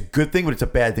it's a good thing, but it's a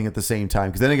bad thing at the same time,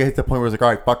 because then I get to the point where it's all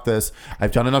right, fuck this,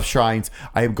 I've done enough shrines,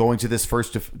 I am going to this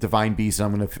first divine beast, and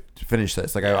I'm going to finish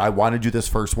this. I want to do this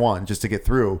first one just to get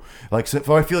through.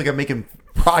 So I feel I'm making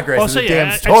progress in the damn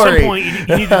at story. some point, you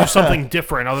need to do something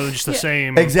different other than just the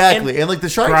same. Exactly. And like the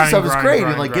shrines and stuff is great.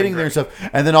 And like getting there and grind. stuff.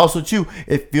 And then also, too,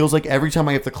 it feels like every time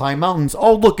I have to climb mountains,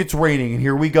 oh, look, it's raining. And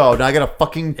here we go. Now I got to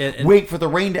fucking wait for the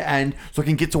rain to end so I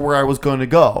can get to where I was going to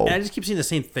go. And I just keep seeing the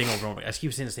same thing over and over. I just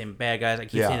keep seeing the same bad guys. I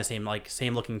keep seeing the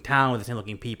same looking town with the same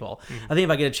looking people. I think if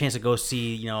I get a chance to go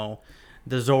see,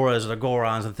 the Zoras or the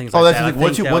Gorons and things like that. Like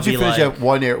once you finish that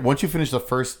one area, once you finish the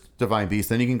first Divine Beast,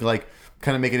 then you can like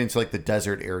kind of make it into like the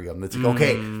desert area. And it's like,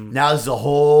 okay, now this is a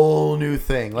whole new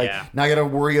thing. Like now I got to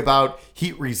worry about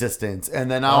heat resistance,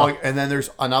 and then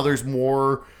there's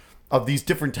more of these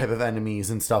different type of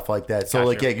enemies and stuff like that. So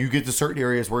you get to certain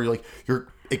areas where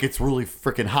it gets really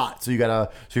freaking hot. So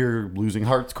you're losing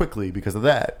hearts quickly because of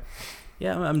that.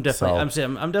 Yeah, I'm definitely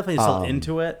I'm definitely still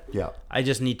into it. Yeah, I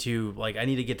just need to I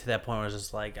need to get to that point where it's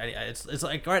just like it's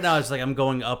like right now it's like I'm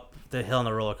going up the hill on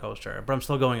the roller coaster, but I'm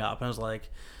still going up. And I was like,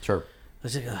 sure.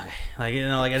 Let's just, I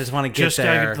just want to get there.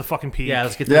 gotta get to the fucking peak. Yeah,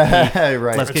 let's get to the peak.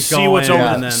 Right. Let's get see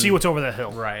going. See what's over that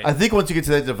hill. Right. I think once you get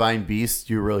to that Divine Beast,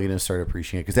 you're really going to start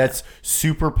appreciating it because that's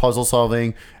super puzzle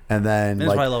solving, and then that's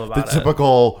what I love about the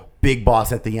typical big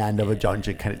boss at the end of a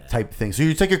dungeon kind of type thing. So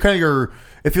it's like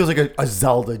it feels like a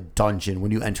Zelda dungeon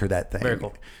when you enter that thing. Very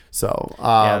cool. So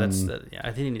I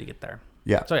think you need to get there.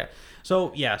 Yeah.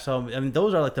 So I mean,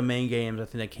 those are like the main games I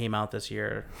think that came out this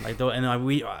year. Like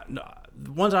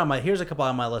ones on here's a couple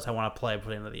on my list I want to play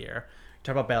before the end of the year.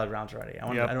 Talk about Battlegrounds already. I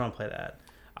don't want to play that.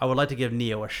 I would like to give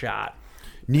Neo a shot.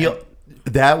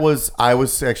 I was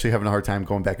actually having a hard time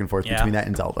going back and forth between that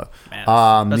and Zelda.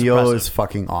 Man, that's Neo impressive. is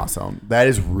fucking awesome. That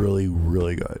is really,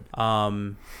 really good.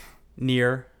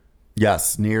 Nier.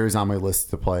 Yes, Nier is on my list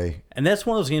to play. And that's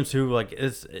one of those games too. Like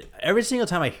every single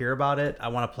time I hear about it, I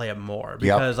want to play it more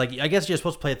because I guess you're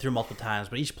supposed to play it through multiple times,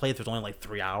 but each playthrough is only like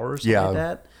 3 hours. Something like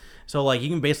that. So like you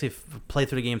can basically play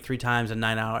through the game 3 times in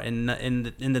 9 hours in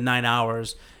the 9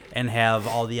 hours and have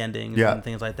all the endings and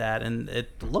things like that, and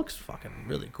it looks fucking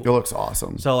really cool. It looks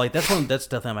awesome. So like that's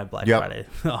definitely on my Black Friday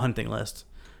hunting list.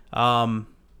 I'm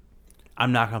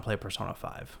not gonna play Persona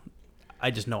 5.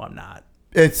 I just know I'm not.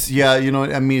 It's I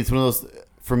mean, it's one of those.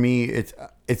 For me, it's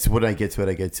when I get to it,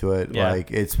 I get to it. Yeah.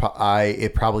 Like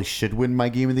it probably should win my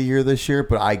game of the year this year,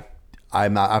 but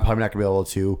I'm probably not gonna be able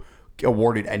to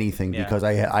award it anything because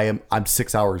I'm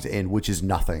 6 hours in, which is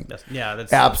nothing.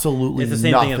 That's absolutely it's the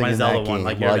same nothing thing as my in Zelda that one. game.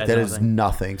 Like that is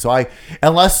nothing. So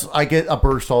unless I get a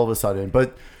burst all of a sudden,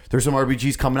 but there's some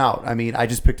RPGs coming out. I mean, I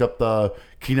just picked up the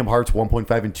Kingdom Hearts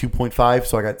 1.5 and 2.5,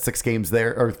 so I got 6 games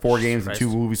there, or 4 games and 2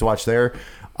 movies to watch there.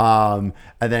 And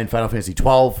then Final Fantasy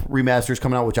 12 remasters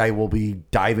coming out, which I will be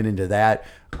diving into that.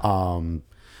 So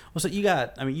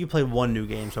you played 1 new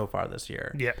game so far this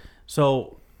year. Yeah.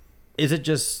 So is it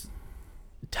just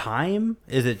time?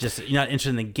 Is it just you're not interested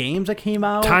in the games that came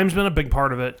out? Time's been a big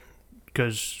part of it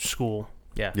because school.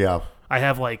 Yeah. I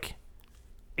have like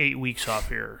 8 weeks off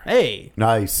here. Hey,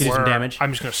 nice. You do some damage.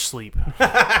 I'm just gonna sleep.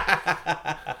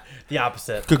 The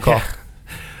opposite. Good call.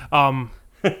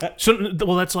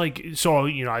 That's like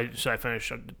I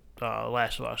finished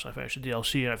Last of Us. I finished the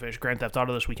DLC, and I finished Grand Theft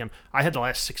Auto this weekend. I had the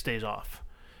last 6 days off.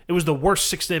 It was the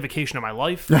worst 6-day vacation of my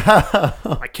life.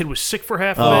 My kid was sick for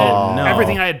half of it. No.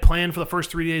 Everything I had planned for the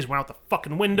first 3 days went out the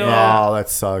fucking window. Oh, that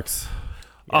sucks.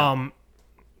 Yeah.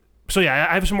 So yeah,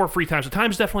 I have some more free time. So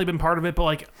time's definitely been part of it, but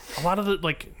like a lot of the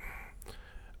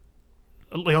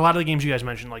a lot of the games you guys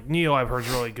mentioned, like Neo, I've heard is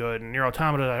really good, and Nier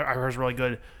Automata, I've heard is really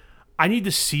good. I need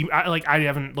to see. I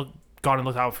haven't gone and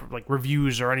looked out for like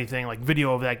reviews or anything like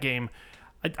video of that game.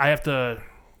 I have to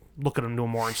look at them a little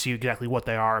more and see exactly what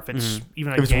they are. If it's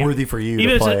even if it's worthy for you,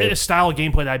 even to play. if it's a style of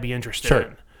gameplay that I'd be interested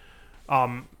in.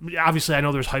 Obviously, I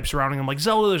know there's hype surrounding them. Like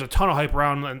Zelda, there's a ton of hype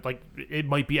around, and like it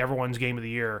might be everyone's game of the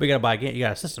year. We gotta buy a game. You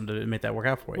got a system to make that work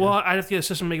out for you. Well, I'd have to get a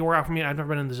system to make it work out for me. I've never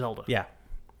been into Zelda. Yeah.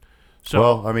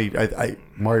 So, I mean,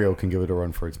 Mario can give it a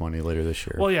run for its money later this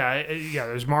year. Well,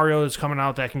 there's Mario that's coming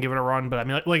out that can give it a run, but I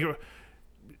mean, like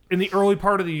in the early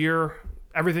part of the year,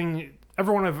 everyone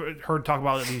I've heard talk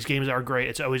about these games that are great,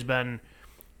 it's always been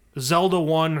Zelda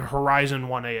 1, Horizon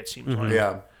 1A, it seems like.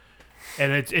 Yeah.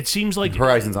 And it seems like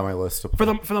Horizon's on my list. For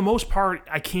the most part,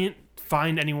 I can't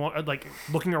find anyone, like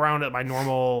looking around at my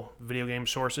normal video game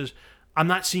sources, I'm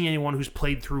not seeing anyone who's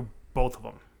played through both of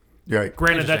them. Right.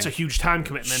 Granted, that's a huge time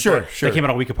commitment. Sure. They came out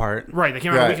a week apart. Right. They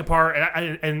came out a week apart,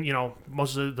 and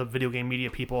most of the video game media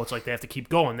people, it's like they have to keep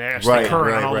going. They have to stay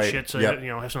current on all the shit, so they,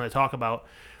 have something to talk about.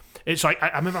 It's like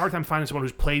I'm having a hard time finding someone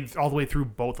who's played all the way through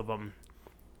both of them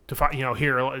to find,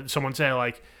 hear someone say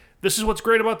like, "This is what's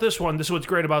great about this one. This is what's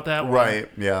great about that one." Right.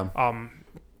 Yeah.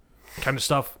 Kind of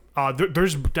stuff.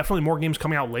 There's definitely more games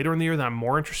coming out later in the year that I'm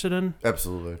more interested in.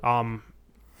 Absolutely.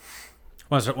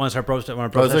 Want to start bro? Want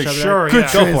to I was like, Sure, good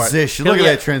yeah. Go for it. transition. Look at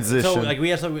that transition. So like we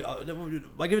have some,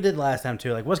 like we did last time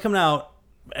too. Like what's coming out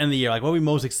in the year? Like what are we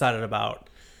most excited about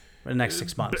in the next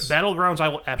 6 months? Battlegrounds, I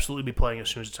will absolutely be playing as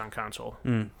soon as it's on console.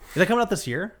 Is that coming out this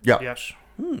year? Yeah. Yes.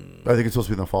 I think it's supposed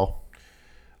to be in the fall.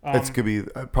 It's going to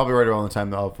be probably right around the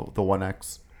time of the One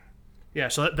X. Yeah,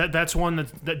 so that's one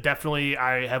that definitely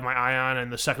I have my eye on,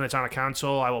 and the second it's on a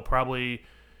console, I will probably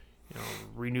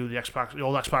renew the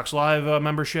old Xbox Live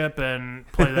membership and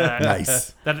play that.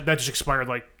 Nice. That just expired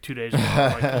like 2 days ago.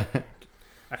 Like,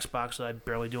 Xbox that I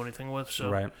barely do anything with. So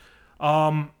Right.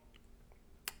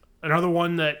 Another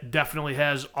one that definitely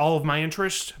has all of my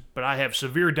interest, but I have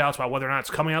severe doubts about whether or not it's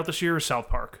coming out this year, is South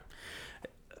Park.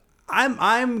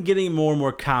 I'm getting more and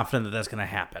more confident that that's going to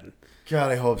happen. God,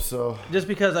 I hope so. Just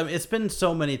because it's been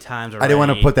so many times already. I didn't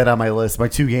want to put that on my list. My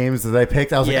 2 games that I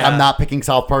picked, I was like, I'm not picking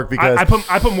South Park because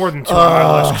I put more than 2 on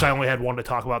my list because I only had one to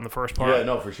talk about in the first part. Yeah,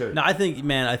 no, for sure. No, I think,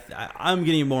 man, I'm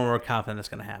getting more and more confident it's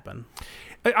going to happen.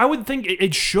 I would think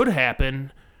it should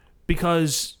happen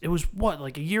because it was,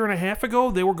 like a year and a half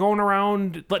ago, they were going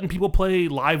around letting people play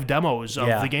live demos of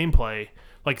the gameplay,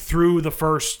 like through the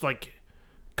first,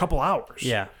 couple hours.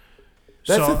 Yeah.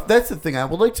 That's the thing I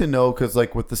would like to know, because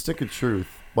like with the Stick of Truth,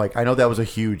 like I know that was a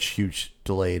huge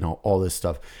delay and all this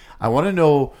stuff. I want to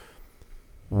know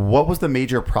what was the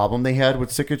major problem they had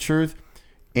with Stick of Truth,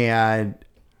 and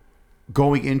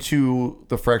going into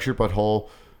the Fractured But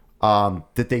Whole,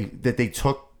 that they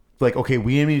took, like, okay,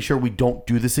 we need to make sure we don't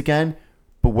do this again,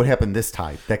 but what happened this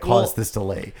time that caused this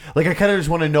delay? Like I kind of just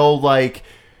want to know like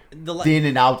the in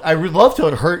and out. I would love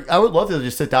to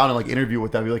just sit down and like interview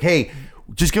with them, be like, hey,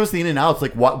 just give us the in and outs,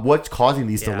 like what's causing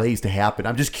these delays to happen.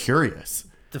 I'm just curious.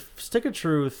 The Stick of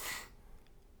Truth,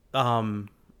 who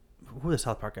the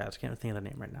South Park guys? I can't think of the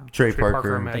name right now. Trey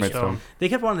Parker and and Matt Stone. They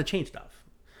kept wanting to change stuff,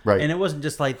 right? And it wasn't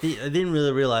just like they didn't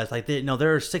really realize like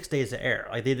there are 6 days to air.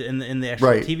 Like they in the actual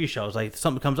TV shows, like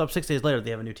something comes up 6 days later,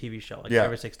 they have a new TV show. Like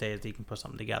every 6 days, you can put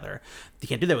something together. You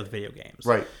can't do that with video games,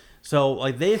 right? So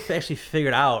like they've actually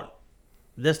figured out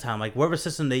this time, like whatever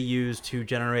system they use to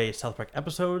generate South Park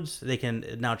episodes, they can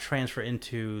now transfer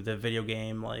into the video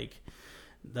game, like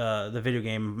the video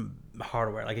game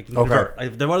hardware. Like it can convert.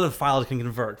 Like the other files can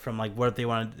convert from like what they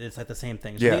want. It's like the same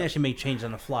thing. So they can actually make changes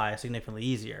on the fly significantly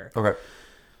easier. Okay.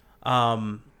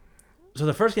 So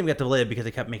the first game got delayed because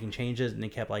they kept making changes and they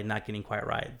kept like not getting quite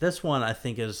right. This one, I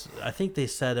think they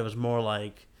said it was more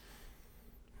like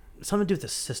something to do with the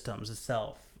systems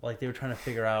itself. Like they were trying to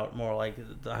figure out more like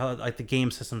how the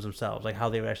game systems themselves, like how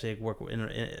they would actually work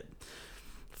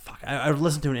I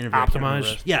listened to an interview.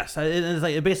 Optimized. Yes, it's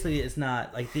like it's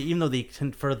not like even though they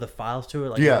converted the files to it,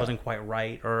 like it wasn't quite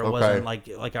right, or it wasn't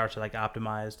like ours like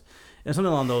optimized, and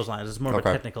something along those lines. It's more of a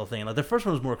technical thing. Like the first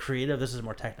one was more creative. This is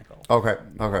more technical. Okay.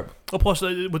 Well, plus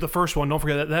with the first one, don't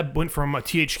forget that went from a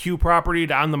THQ property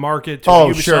to on the market to a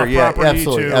Ubisoft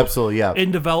property absolutely,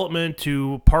 in development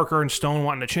to Parker and Stone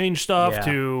wanting to change stuff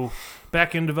to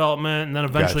back in development, and then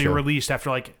eventually released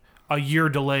after like a year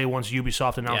delay once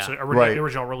Ubisoft announced the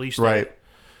original release date. Right.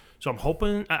 So I'm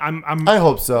hoping I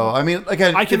hope so. I mean,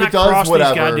 again, I cannot if it does, cross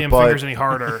whatever, these goddamn fingers any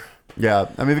harder. Yeah,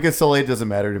 I mean, if it gets delayed, it doesn't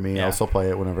matter to me. I'll still play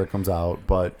it whenever it comes out.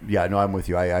 But yeah, no, I'm with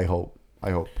you. I hope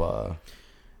it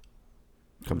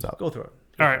comes out. Go through it.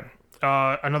 All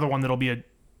right. Another one that'll be a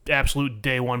absolute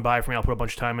day one buy for me. I'll put a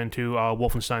bunch of time into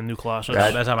Wolfenstein New Colossus.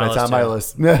 That's on my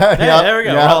list. Yeah, there we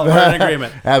go. We're in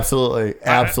agreement. Absolutely.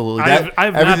 I've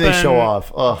everything they show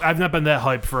off. I've not been that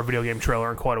hyped for a video game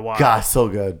trailer in quite a while. Gosh, so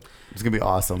good. It's gonna be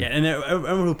awesome. Yeah, and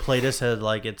everyone who played this said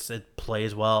like it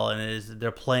plays well, and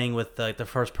they're playing with like the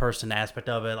first person aspect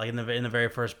of it. Like in the very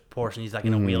first portion, he's like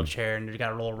in a wheelchair and you got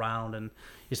to roll around and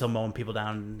you're still mowing people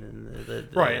down.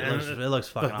 It looks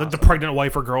fucking awesome. The pregnant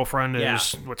wife or girlfriend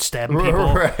is stabbing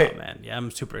people. Right. Oh man, yeah, I'm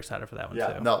super excited for that one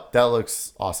too. No, that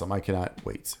looks awesome. I cannot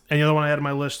wait. And the other one I had on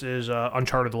my list is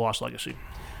Uncharted: The Lost Legacy.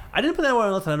 I didn't put that one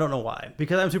on the list, and I don't know why.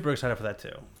 Because I'm super excited for that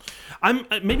too. I'm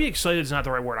maybe excited is not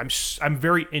the right word. I'm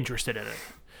very interested in it.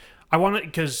 I want it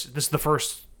because this is the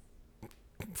first,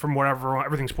 from whatever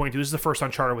everything's pointing to, this is the first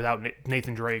Uncharted without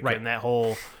Nathan Drake and that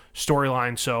whole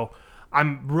storyline. So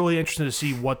I'm really interested to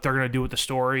see what they're going to do with the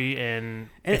story and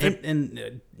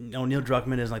Neil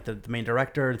Druckmann is like the main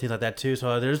director and things like that too.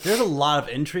 So there's a lot of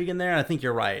intrigue in there. And I think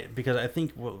you're right because I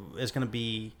think it's going to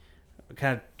be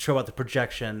kind of show about the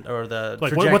projection or the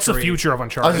trajectory. What's the future of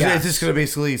Uncharted? It's just going to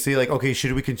basically say like, okay,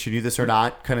 should we continue this or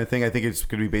not kind of thing. I think it's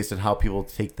going to be based on how people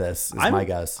take this is my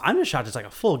guess. I'm just shocked it's like a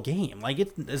full game. Like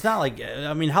it's not like,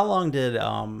 I mean, how long did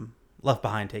Left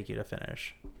Behind take you to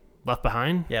finish? Left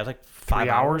Behind? Yeah, it was like 5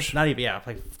 hours. Not even,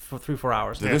 like 3-4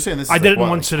 hours. They're saying this I did it in like,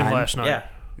 one sitting last night.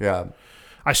 Yeah.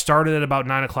 I started at about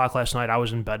 9 o'clock last night. I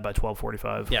was in bed by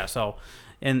 12:45. Yeah, so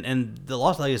and the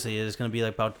Lost Legacy is going to be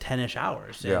like about 10-ish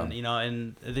hours. And,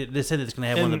 and they said it's going to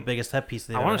have one of the biggest set pieces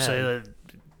they've ever had. I want to say that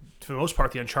for the most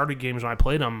part, the Uncharted games when I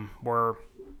played them were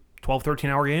 12,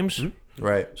 13-hour games. Mm-hmm.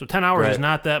 Right. So 10 hours is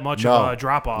not that much of a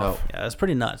drop-off. No. Yeah, it's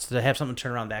pretty nuts to have something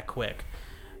turn around that quick.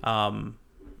 I'm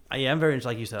very,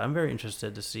 like you said, I'm very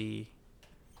interested to see.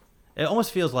 It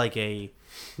almost feels like a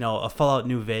Fallout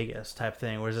New Vegas type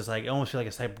thing, where it's just like, it almost feels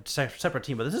like a separate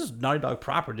team. But this is Naughty Dog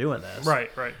proper doing this.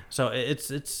 Right. So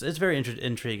it's very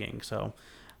intriguing. So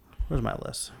where's my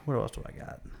list? What else do I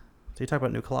got? So you talked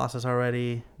about New Colossus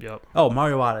already. Yep. Oh,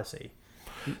 Mario Odyssey.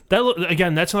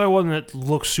 That's another one that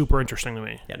looks super interesting to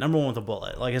me. Yeah, number one with a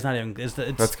bullet. Like, it's not even.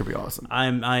 That's gonna be awesome.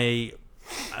 I'm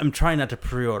trying not to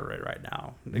pre-order it right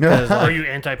now because Are you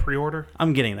anti-pre-order?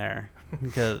 I'm getting there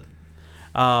because,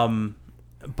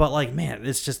 but like, man,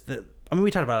 it's just that. I mean,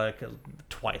 we talked about it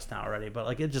twice now already, but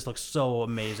like, it just looks so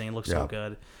amazing. It looks so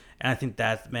good, and I think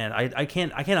that, man, I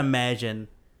can't imagine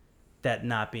that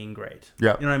not being great.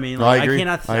 Yeah, you know what I mean? Like,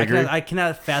 I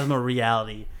cannot fathom a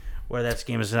reality where that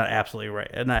game is not absolutely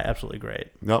great.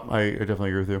 Nope, I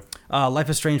definitely agree with you. Life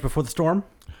is Strange Before the Storm.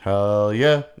 Hell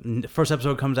yeah! First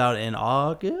episode comes out in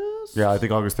August. Yeah, I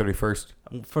think August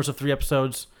 31st. First of 3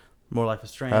 episodes. More Life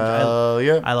is Strange.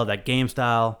 Yeah! I love that game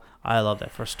style. I love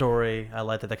that first story. I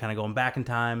like that they're kind of going back in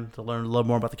time to learn a little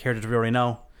more about the characters we already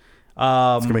know.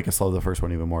 It's gonna make us love the first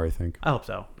one even more, I think. I hope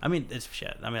so. I mean, it's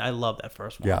shit. I mean, I love that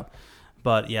first one. Yeah.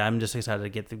 But yeah, I'm just excited to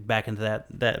get back into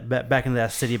back into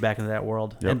that city, back into that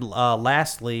world. Yep. And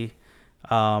lastly,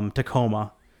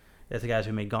 Tacoma. It's the guys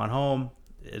who made Gone Home.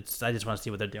 I just want to see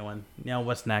what they're doing.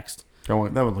 What's next? That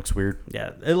one looks weird.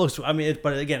 Yeah, it looks. I mean,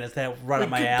 but again, it's that right up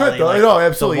my alley. Good, like, no,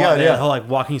 absolutely. The whole like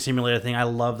walking simulator thing. I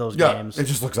love those games. It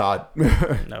just looks odd.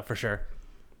 No, for sure.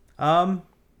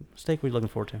 Steak, what are you looking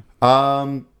forward to?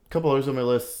 Couple others on my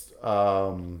list.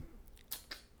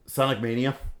 Sonic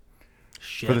Mania.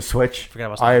 Shit. For the Switch.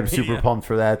 I am super pumped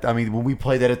for that. I mean, when we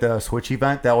played that at the Switch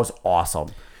event, that was awesome.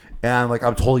 And like,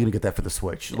 I'm totally gonna get that for the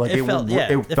Switch. Like, it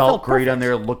felt great on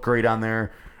there. It looked great on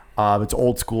there. It's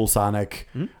old school Sonic.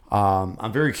 Mm-hmm.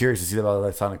 I'm very curious to see about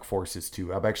that Sonic Forces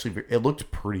too. It looked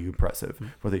pretty impressive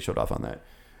what they showed off on that.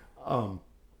 What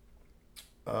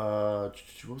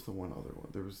was the one other one?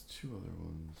 There was 2 other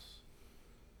ones.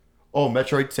 Oh,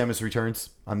 Metroid: Samus Returns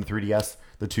on the 3DS.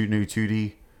 The new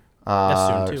 2D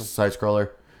side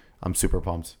scroller. I'm super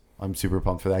pumped.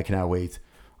 For that. I cannot wait.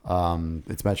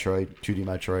 It's Metroid, 2D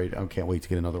Metroid. I can't wait to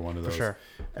get another one of those. For sure.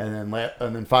 And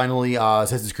then finally,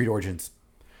 Assassin's Creed Origins.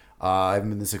 I haven't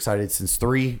been this excited since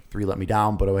 3. 3 let me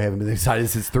down, but I haven't been excited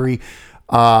since 3.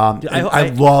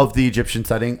 I love the Egyptian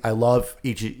setting. I love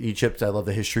Egypt. I love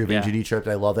the history of ancient Egypt.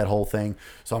 I love that whole thing.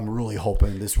 So I'm really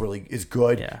hoping this really is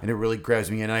good and it really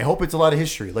grabs me in. And I hope it's a lot of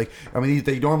history. Like, I mean,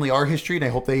 they normally are history, and I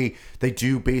hope they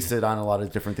do base it on a lot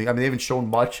of different things. I mean, they haven't shown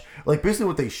much. Like, basically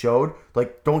what they showed,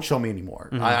 like, don't show me anymore.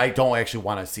 Mm-hmm. I don't actually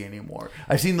want to see anymore.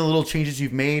 I've seen the little changes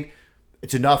you've made.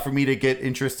 It's enough for me to get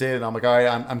interested, and I'm like, all right,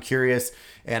 I'm curious,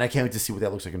 and I can't wait to see what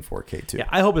that looks like in 4K too. Yeah,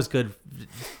 I hope it's good,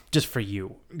 just for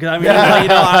you. Because I mean,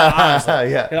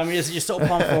 honestly, yeah. I mean, you're so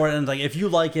pumped for it, and like, if you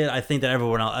like it, I think that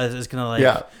everyone else is gonna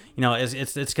like.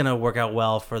 It's gonna work out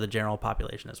well for the general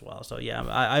population as well. So yeah,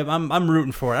 I'm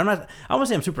rooting for it. I won't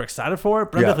say I'm super excited for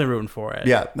it, but I'm definitely rooting for it.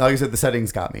 Yeah, like I said, the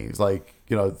settings got me. It's like,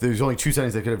 there's only 2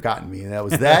 settings that could have gotten me, and that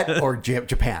was that or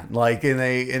Japan. Like,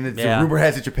 the rumor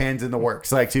has it Japan's in the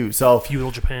works, like, too. So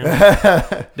feudal Japan.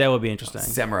 That would be interesting.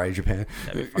 Samurai Japan.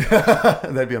 That'd be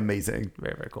That'd be amazing.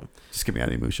 Very, very cool. Just give me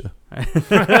Animusha.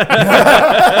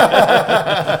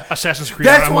 Assassin's Creed.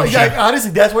 That's why,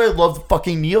 honestly, that's why I love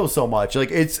fucking Neo so much.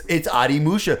 Like, it's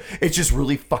Animusha. It's just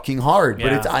really fucking hard,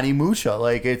 but it's Animusha.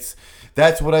 Like,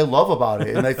 that's what I love about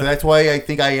it, and that's why I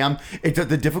think I am.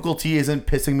 The difficulty isn't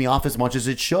pissing me off as much as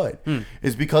it should.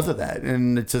 Is because of that,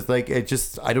 and it's just like I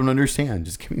don't understand.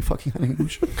 Just give me fucking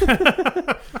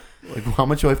Animusha. Like, how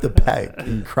much do I have to beg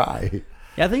and cry?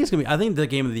 Yeah, I think it's gonna be. I think the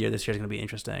game of the year this year is gonna be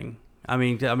interesting. I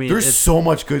mean, there's so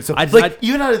much good stuff.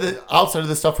 Even outside of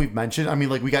the stuff we've mentioned. I mean,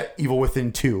 like, we got Evil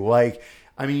Within 2. Like,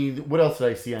 I mean, what else did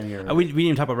I see on here? We didn't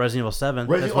even talk about Resident Evil 7.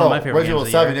 That's one of my favorite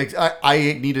games. Resident Evil 7.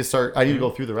 I need to start. I need to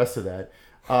go through the rest of that.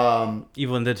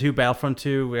 Evil Within 2, Battlefront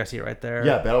 2. We got to see it right there.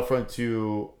 Yeah, Battlefront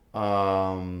 2.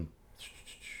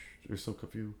 There's so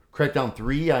confused. Crackdown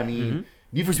 3. I mean,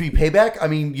 Need for Speed Payback. I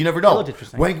mean, you never know. That looked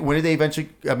interesting. When did they eventually?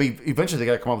 I mean, eventually they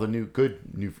got to come up with a good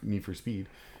Need for Speed.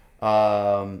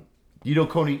 Nino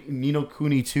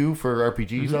Kuni 2 for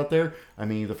RPGs out there. I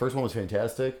mean, the first one was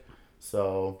fantastic.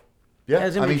 So, yeah,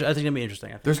 I think it's gonna be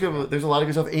interesting. There's a lot of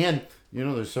good stuff, and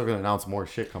they're still gonna announce more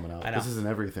shit coming out. I know. This isn't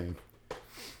everything.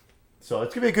 So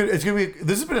it's gonna be a good. It's gonna be.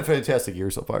 This has been a fantastic year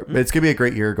so far. It's gonna be a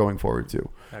great year going forward too.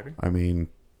 I mean,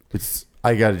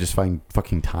 I gotta just find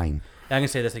fucking time. I can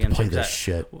say this again. Play this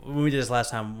shit. When we did this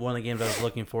last time, one of the games I was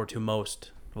looking forward to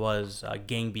most was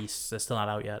Gang Beasts. It's still not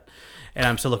out yet, and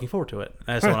I'm still looking forward to it.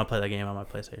 I still want to play that game on my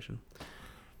PlayStation.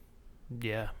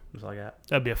 Yeah, that's all I got.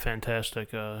 That'd be a fantastic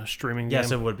streaming game.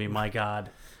 Yes, it would be. My God,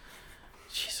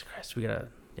 Jesus Christ, we got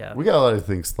a lot of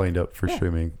things lined up for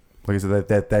streaming. Like I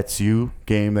said, That's You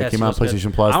game that came out on PlayStation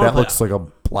good. Plus. That looks like a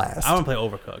blast. I want to play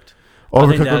Overcooked.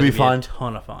 Overcooked would be fun. A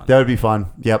ton of fun. That would be fun.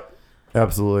 Yep,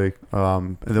 absolutely.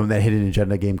 And then when that Hidden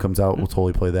Agenda game comes out, we'll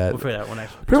totally play that. We'll figure that out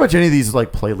next week. Pretty much any of these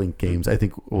like PlayLink games, I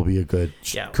think will be a good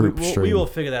group stream. We will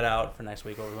figure that out for next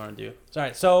week. What we want to do. All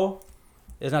right, so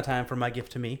it's now time for my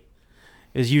gift to me.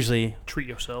 It's usually treat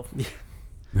yourself.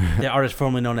 The artist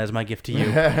formerly known as my gift to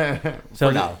you. So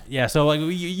now, so like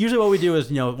usually what we do is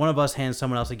one of us hands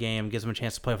someone else a game, gives them a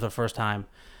chance to play for the first time,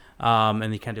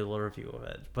 and they kind of do a little review of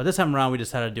it. But this time around, we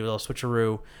decided to do a little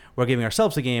switcheroo. We're giving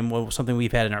ourselves a game, something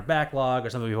we've had in our backlog or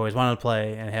something we've always wanted to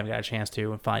play and haven't got a chance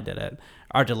to, and finally did it.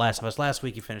 Art did Last of Us last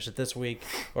week. He finished it this week,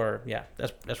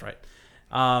 that's right.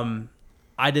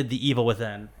 I did The Evil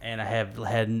Within, and I have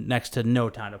had next to no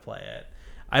time to play it.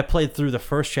 I played through the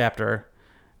first chapter,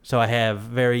 so I have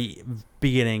very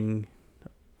beginning,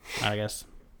 I guess,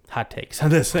 hot takes on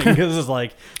this thing because it's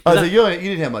like. So you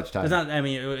didn't have much time. It's not. I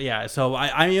mean, yeah. So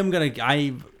I am gonna.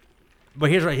 But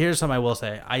here's something I will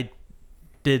say. I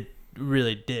did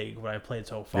really dig what I played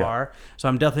so far. Yeah. So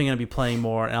I'm definitely gonna be playing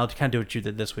more, and I'll kind of do what you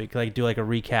did this week, like do like a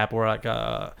recap or like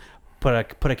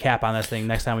put a cap on this thing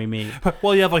next time we meet.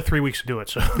 Well, you have like 3 weeks to do it,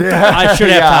 so I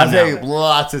should have time now.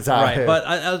 Lots of time. Right, but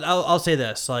I'll say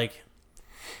this: like,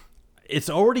 it's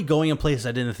already going in places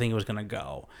I didn't think it was gonna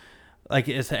go. Like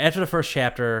it's after the first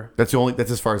chapter. That's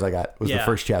as far as I got. Was the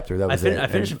first chapter. That was it. I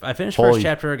finished first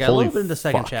chapter. Got a little bit in the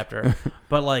second chapter,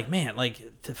 but like man, like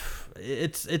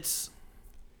it's.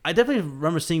 I definitely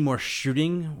remember seeing more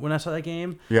shooting when I saw that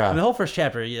game. Yeah. And the whole first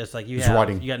chapter, it's like you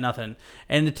got nothing,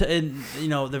 and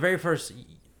the very first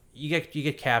you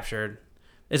get captured.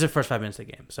 It's the first 5 minutes of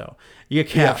the game, so you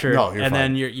get captured, and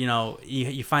then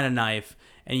you find a knife,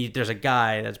 and there's a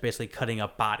guy that's basically cutting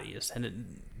up bodies,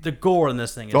 and the gore in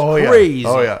this thing is crazy. Yeah.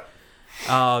 Oh yeah.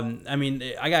 I mean,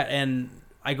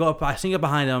 I go up, I sneak up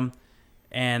behind him,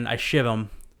 and I shiv him,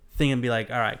 thinking, be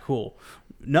like, all right, cool.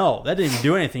 No, that didn't even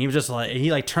do anything. He was just like,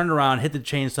 he like turned around, hit the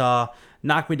chainsaw,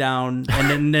 knocked me down,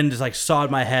 and then just like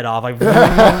sawed my head off. Like,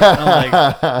 I'm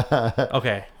like,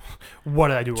 okay. What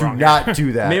did I do wrong? Do not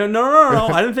do that. Maybe, no.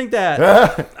 I didn't think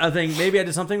that. I think maybe I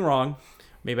did something wrong.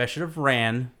 Maybe I should have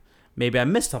ran. Maybe I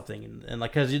missed something. And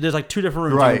like, because there's like 2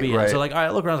 different rooms you can be in. So like, all right,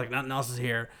 I look around, I was like, nothing else is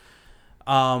here.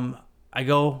 I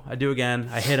do again.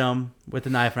 I hit him with the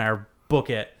knife and I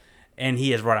book it. And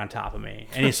he is right on top of me.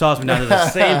 And he saws me down to the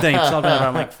same thing.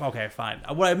 I'm like, okay, fine.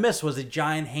 What I missed was the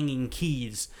giant hanging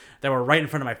keys that were right in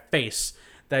front of my face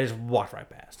that I just walked right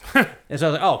past. And so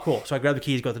I was like, oh, cool. So I grabbed the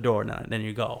keys, go out the door, and then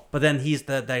you go. But then he's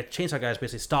that chainsaw guy is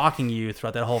basically stalking you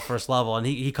throughout that whole first level. And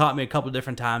he caught me a couple of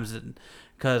different times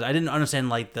because I didn't understand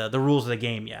like the rules of the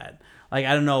game yet. Like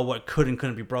I don't know what could and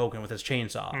couldn't be broken with his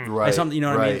chainsaw. Right. Like something, you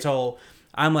know what I mean? So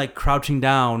I'm like crouching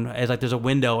down as like there's a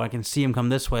window. I can see him come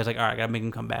this way. It's like, all right, I got to make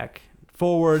him come back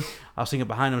forward. I was thinking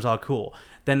behind him was all cool.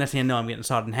 Then next thing I know, I'm getting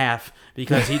sawed in half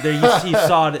because he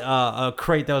sawed a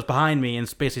crate that was behind me and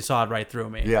basically sawed right through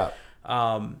me. Yeah.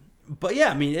 But yeah,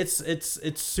 I mean,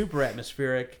 it's super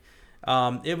atmospheric.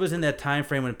 It was in that time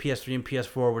frame when PS3 and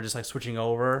PS4 were just like switching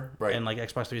over, right. And like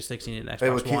Xbox 360 and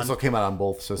Xbox One. So it came out on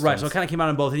both systems, right? So it kind of came out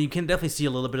on both, and you can definitely see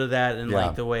a little bit of that in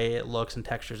like the way it looks and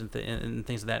textures and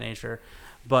things of that nature.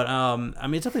 But I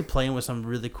mean, it's definitely playing with some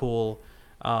really cool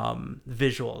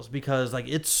visuals because like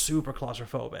it's super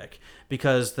claustrophobic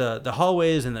because the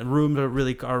hallways and the rooms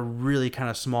are really kind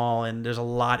of small and there's a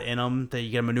lot in them that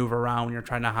you got to maneuver around when you're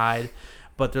trying to hide.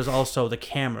 But there's also the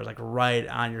cameras like right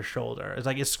on your shoulder. It's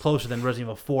like it's closer than Resident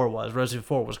Evil 4 was. Resident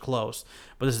Evil 4 was close,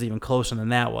 but this is even closer than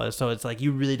that was. So it's like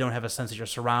you really don't have a sense of your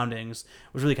surroundings,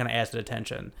 which really kind of adds to the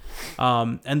tension.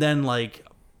 And then like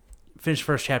finish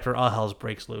first chapter, all hell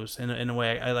breaks loose in a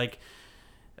way. I like.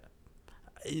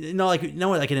 Like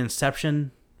in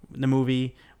Inception, the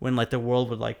movie, when like the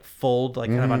world would like fold like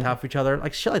kind of on top of each other,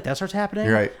 like shit like that starts happening.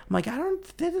 You're right. I'm like, I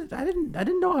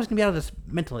didn't know I was gonna be out of this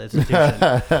mental institution.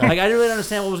 Like I didn't really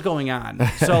understand what was going on.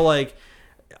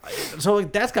 So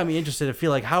that's got me interested to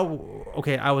feel like I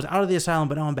was out of the asylum,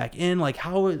 but now I'm back in. Like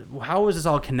how is this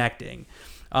all connecting?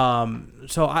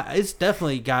 It's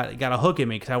definitely got a hook in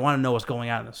me because I want to know what's going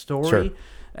on in the story. Sure.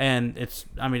 And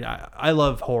I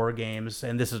love horror games,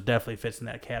 and this definitely fits in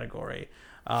that category.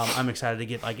 I'm excited to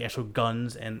get like actual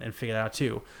guns and figure that out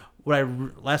too.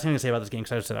 last thing I'm gonna say about this game,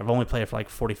 because I said I've only played it for like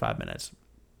 45 minutes.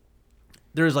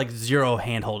 There's like zero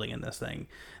hand holding in this thing.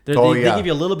 They give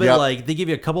you a little bit like they give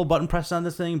you a couple button presses on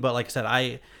this thing, but like I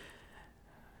said,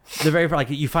 the very like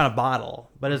you find a bottle,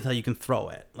 but it doesn't tell you can throw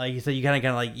it. Like you said, you kind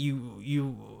of like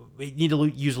you need to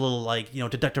use a little like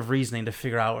deductive reasoning to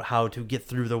figure out how to get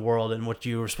through the world and what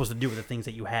you were supposed to do with the things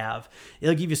that you have.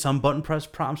 It'll give you some button press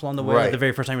prompts along the way. Like the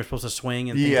very first time you're supposed to swing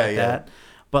and things like that.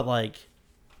 But like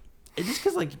it just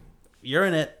because like you're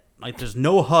in it, like there's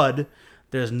no HUD,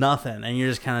 there's nothing, and you're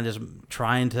just kind of just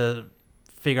trying to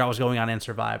figure out what's going on and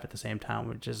survive at the same time,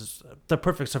 which is the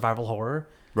perfect survival horror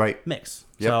mix.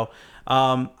 Yep. So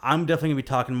I'm definitely gonna be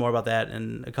talking more about that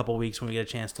in a couple of weeks when we get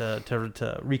a chance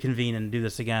to reconvene and do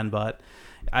this again. But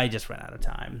I just ran out of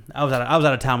time. I was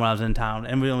out of town when I was in town,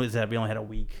 and we only had a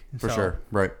week. For sure.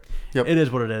 Right. Yep. It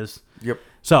is what it is. Yep.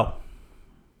 So,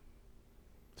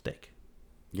 Steak.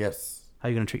 Yes. How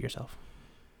are you gonna treat yourself?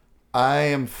 I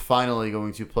am finally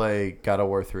going to play God of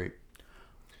War 3.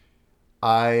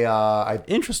 I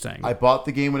Interesting. I bought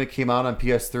the game when it came out on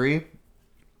PS3.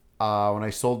 When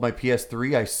I sold my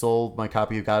PS3, I sold my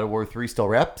copy of God of War 3 still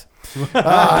wrapped.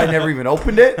 I never even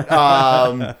opened it.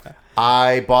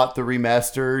 I bought the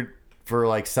remastered for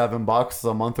like $7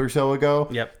 a month or so ago.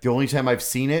 Yep. The only time I've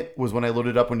seen it was when I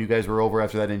loaded up when you guys were over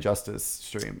after that Injustice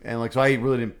stream, and like so I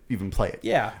really didn't even play it.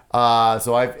 Yeah.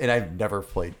 So I've never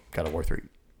played God of War 3.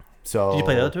 So did you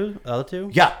play the other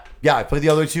two? Yeah. I played the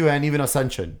other two and even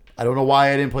Ascension. I don't know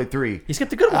why I didn't play 3. You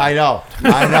skipped a good one. I know.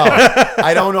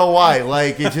 I don't know why.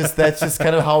 Like that's just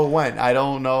kind of how it went. I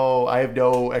don't know. I have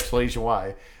no explanation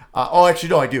why. Actually,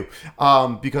 no, I do.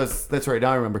 Because that's right.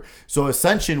 Now I remember. So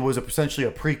Ascension was essentially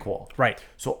a prequel. Right.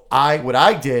 So what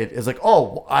I did is like,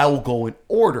 I will go in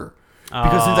order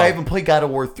because since I haven't played God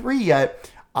of War 3 yet,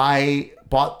 I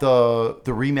bought the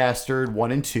remastered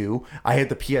 1 and 2. I had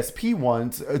the PSP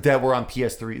ones that were on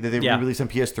PS3 that they released on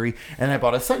PS3, and I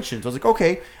bought Ascension. So I was like,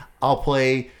 okay, I'll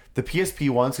play the PSP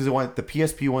ones because I want the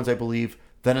PSP ones, I believe,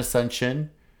 then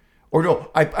Ascension. Or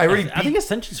no, I think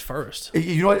Ascension's first.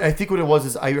 You know what? I think what it was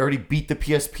is I already beat the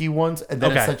PSP ones, and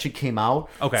then Ascension came out.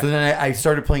 Okay. So then I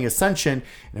started playing Ascension,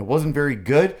 and it wasn't very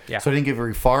good. Yeah. So I didn't get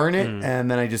very far in it, and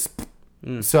then I just.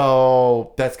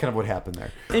 So that's kind of what happened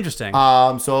there. Interesting.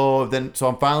 So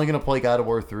I'm finally gonna play God of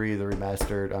War 3, the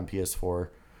remastered on PS4.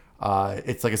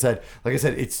 It's like I said,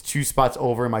 it's 2 spots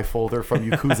over in my folder from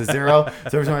Yakuza 0.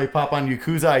 So every time I pop on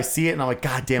Yakuza, I see it and I'm like,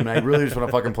 God damn it, I really just want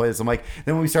to fucking play this. I'm like,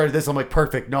 then when we started this, I'm like,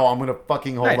 perfect. No, I'm gonna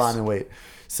fucking hold on and wait.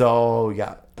 So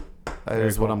yeah, that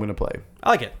is what I'm gonna play. I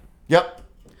like it. Yep.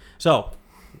 So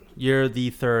you're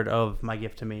the third of my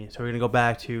gift to me. So we're gonna go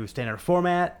back to standard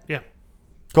format. Yeah.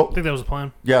 Cool. I think that was the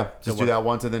plan. Yeah, just do that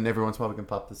once, and then every once in a while we can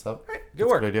pop this up. Right. Good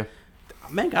work. Good idea.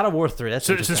 Man, God of War 3. That's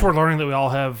since we're learning that we all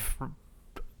have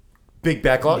big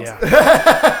backlogs.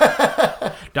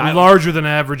 Yeah. Larger than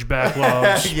average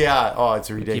backlogs. Yeah. Oh, it's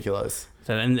ridiculous.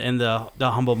 And the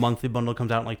humble monthly bundle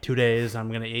comes out in like 2 days. I'm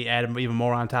gonna add even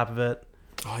more on top of it.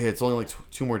 Oh yeah, it's only like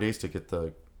 2 more days to get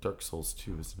the Dark Souls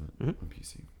 2, isn't it? On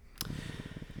PC.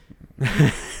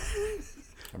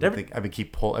 I would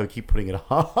keep putting it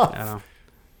off. I know.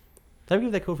 Did I give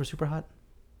you that code for Super Hot?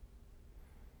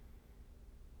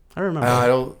 I don't remember. I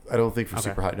don't think for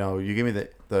Super Hot. No, you gave me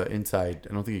the inside.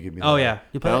 I don't think you gave me. Oh yeah,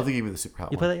 you play. I don't think you gave me the Super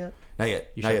Hot. You play that yet? Not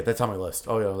yet. Not yet. That's on my list.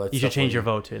 Oh yeah, that's. You should change your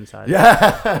vote to inside.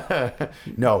 Yeah.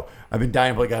 No, I've been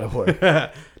dying to play God of War.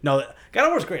 No, God of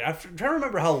War's great. I'm trying to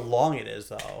remember how long it is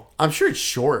though. I'm sure it's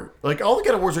short. Like all the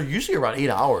God of Wars are usually around 8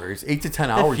 hours, 8 to 10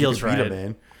 hours. Feels you can beat them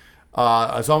in.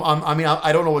 So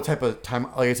I don't know what type of time.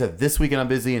 Like I said, this weekend I'm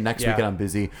busy, and next weekend I'm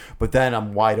busy. But then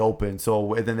I'm wide open.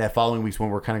 So and then that following week's when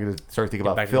we're kind of going to start thinking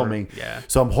about filming. Yeah.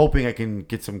 So I'm hoping I can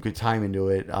get some good time into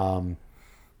it.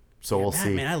 So we'll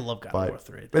see. Man, I love God of War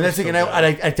 3. But that's thinking,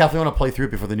 I definitely want to play through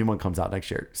it before the new one comes out next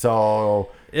year.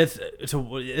 So it's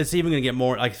even going to get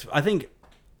more. Like I think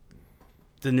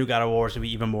the new God of War is going to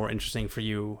be even more interesting for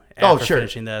you after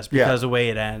finishing this because the way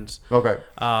it ends. Okay.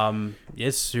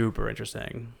 It's super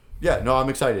interesting. Yeah, no, I'm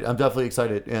excited. I'm definitely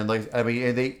excited. And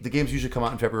the games usually come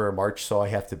out in February or March, so I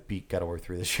have to beat God of War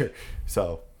 3 this year.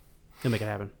 So you'll make it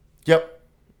happen. Yep.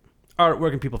 All right,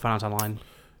 where can people find us online?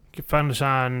 You can find us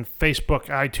on Facebook,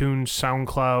 iTunes,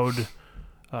 SoundCloud,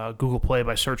 Google Play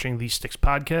by searching The Sticks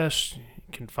Podcast. You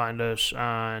can find us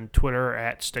on Twitter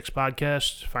at Sticks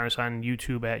Podcast. Find us on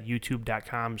YouTube at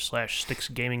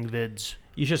youtube.com/SticksGamingVids.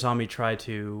 You just saw me try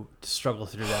to struggle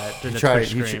through that during the Twitch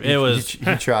stream.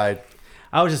 He tried.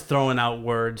 I was just throwing out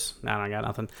words. I got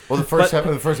nothing. Well, the first time.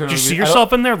 Did you see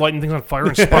yourself in there lighting things on fire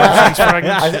and sparks?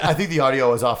 I think the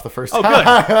audio was off the first time.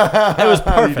 Oh, good. It was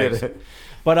perfect.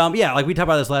 But yeah, like we talked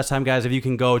about this last time, guys. If you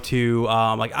can go to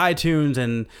like iTunes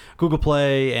and Google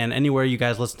Play and anywhere you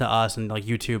guys listen to us and like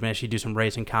YouTube and actually do some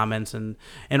rating comments and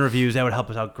reviews, that would help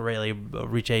us out greatly.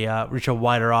 Reach a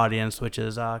wider audience, which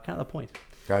is kind of the point.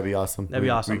 That'd be awesome. That'd be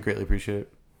awesome. We greatly appreciate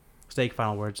it. Steak,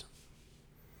 final words.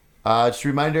 Just a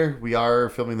reminder, we are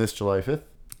filming this July 5th.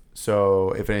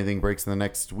 So if anything breaks in the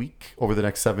next week, over the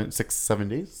next 7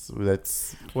 days,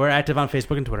 we're active on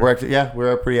Facebook and Twitter. We're active, yeah,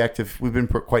 we're pretty active. We've been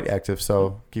quite active,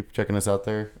 so keep checking us out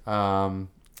there.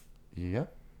 Yeah,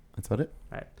 that's about it.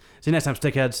 All right. See you next time,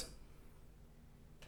 stickheads.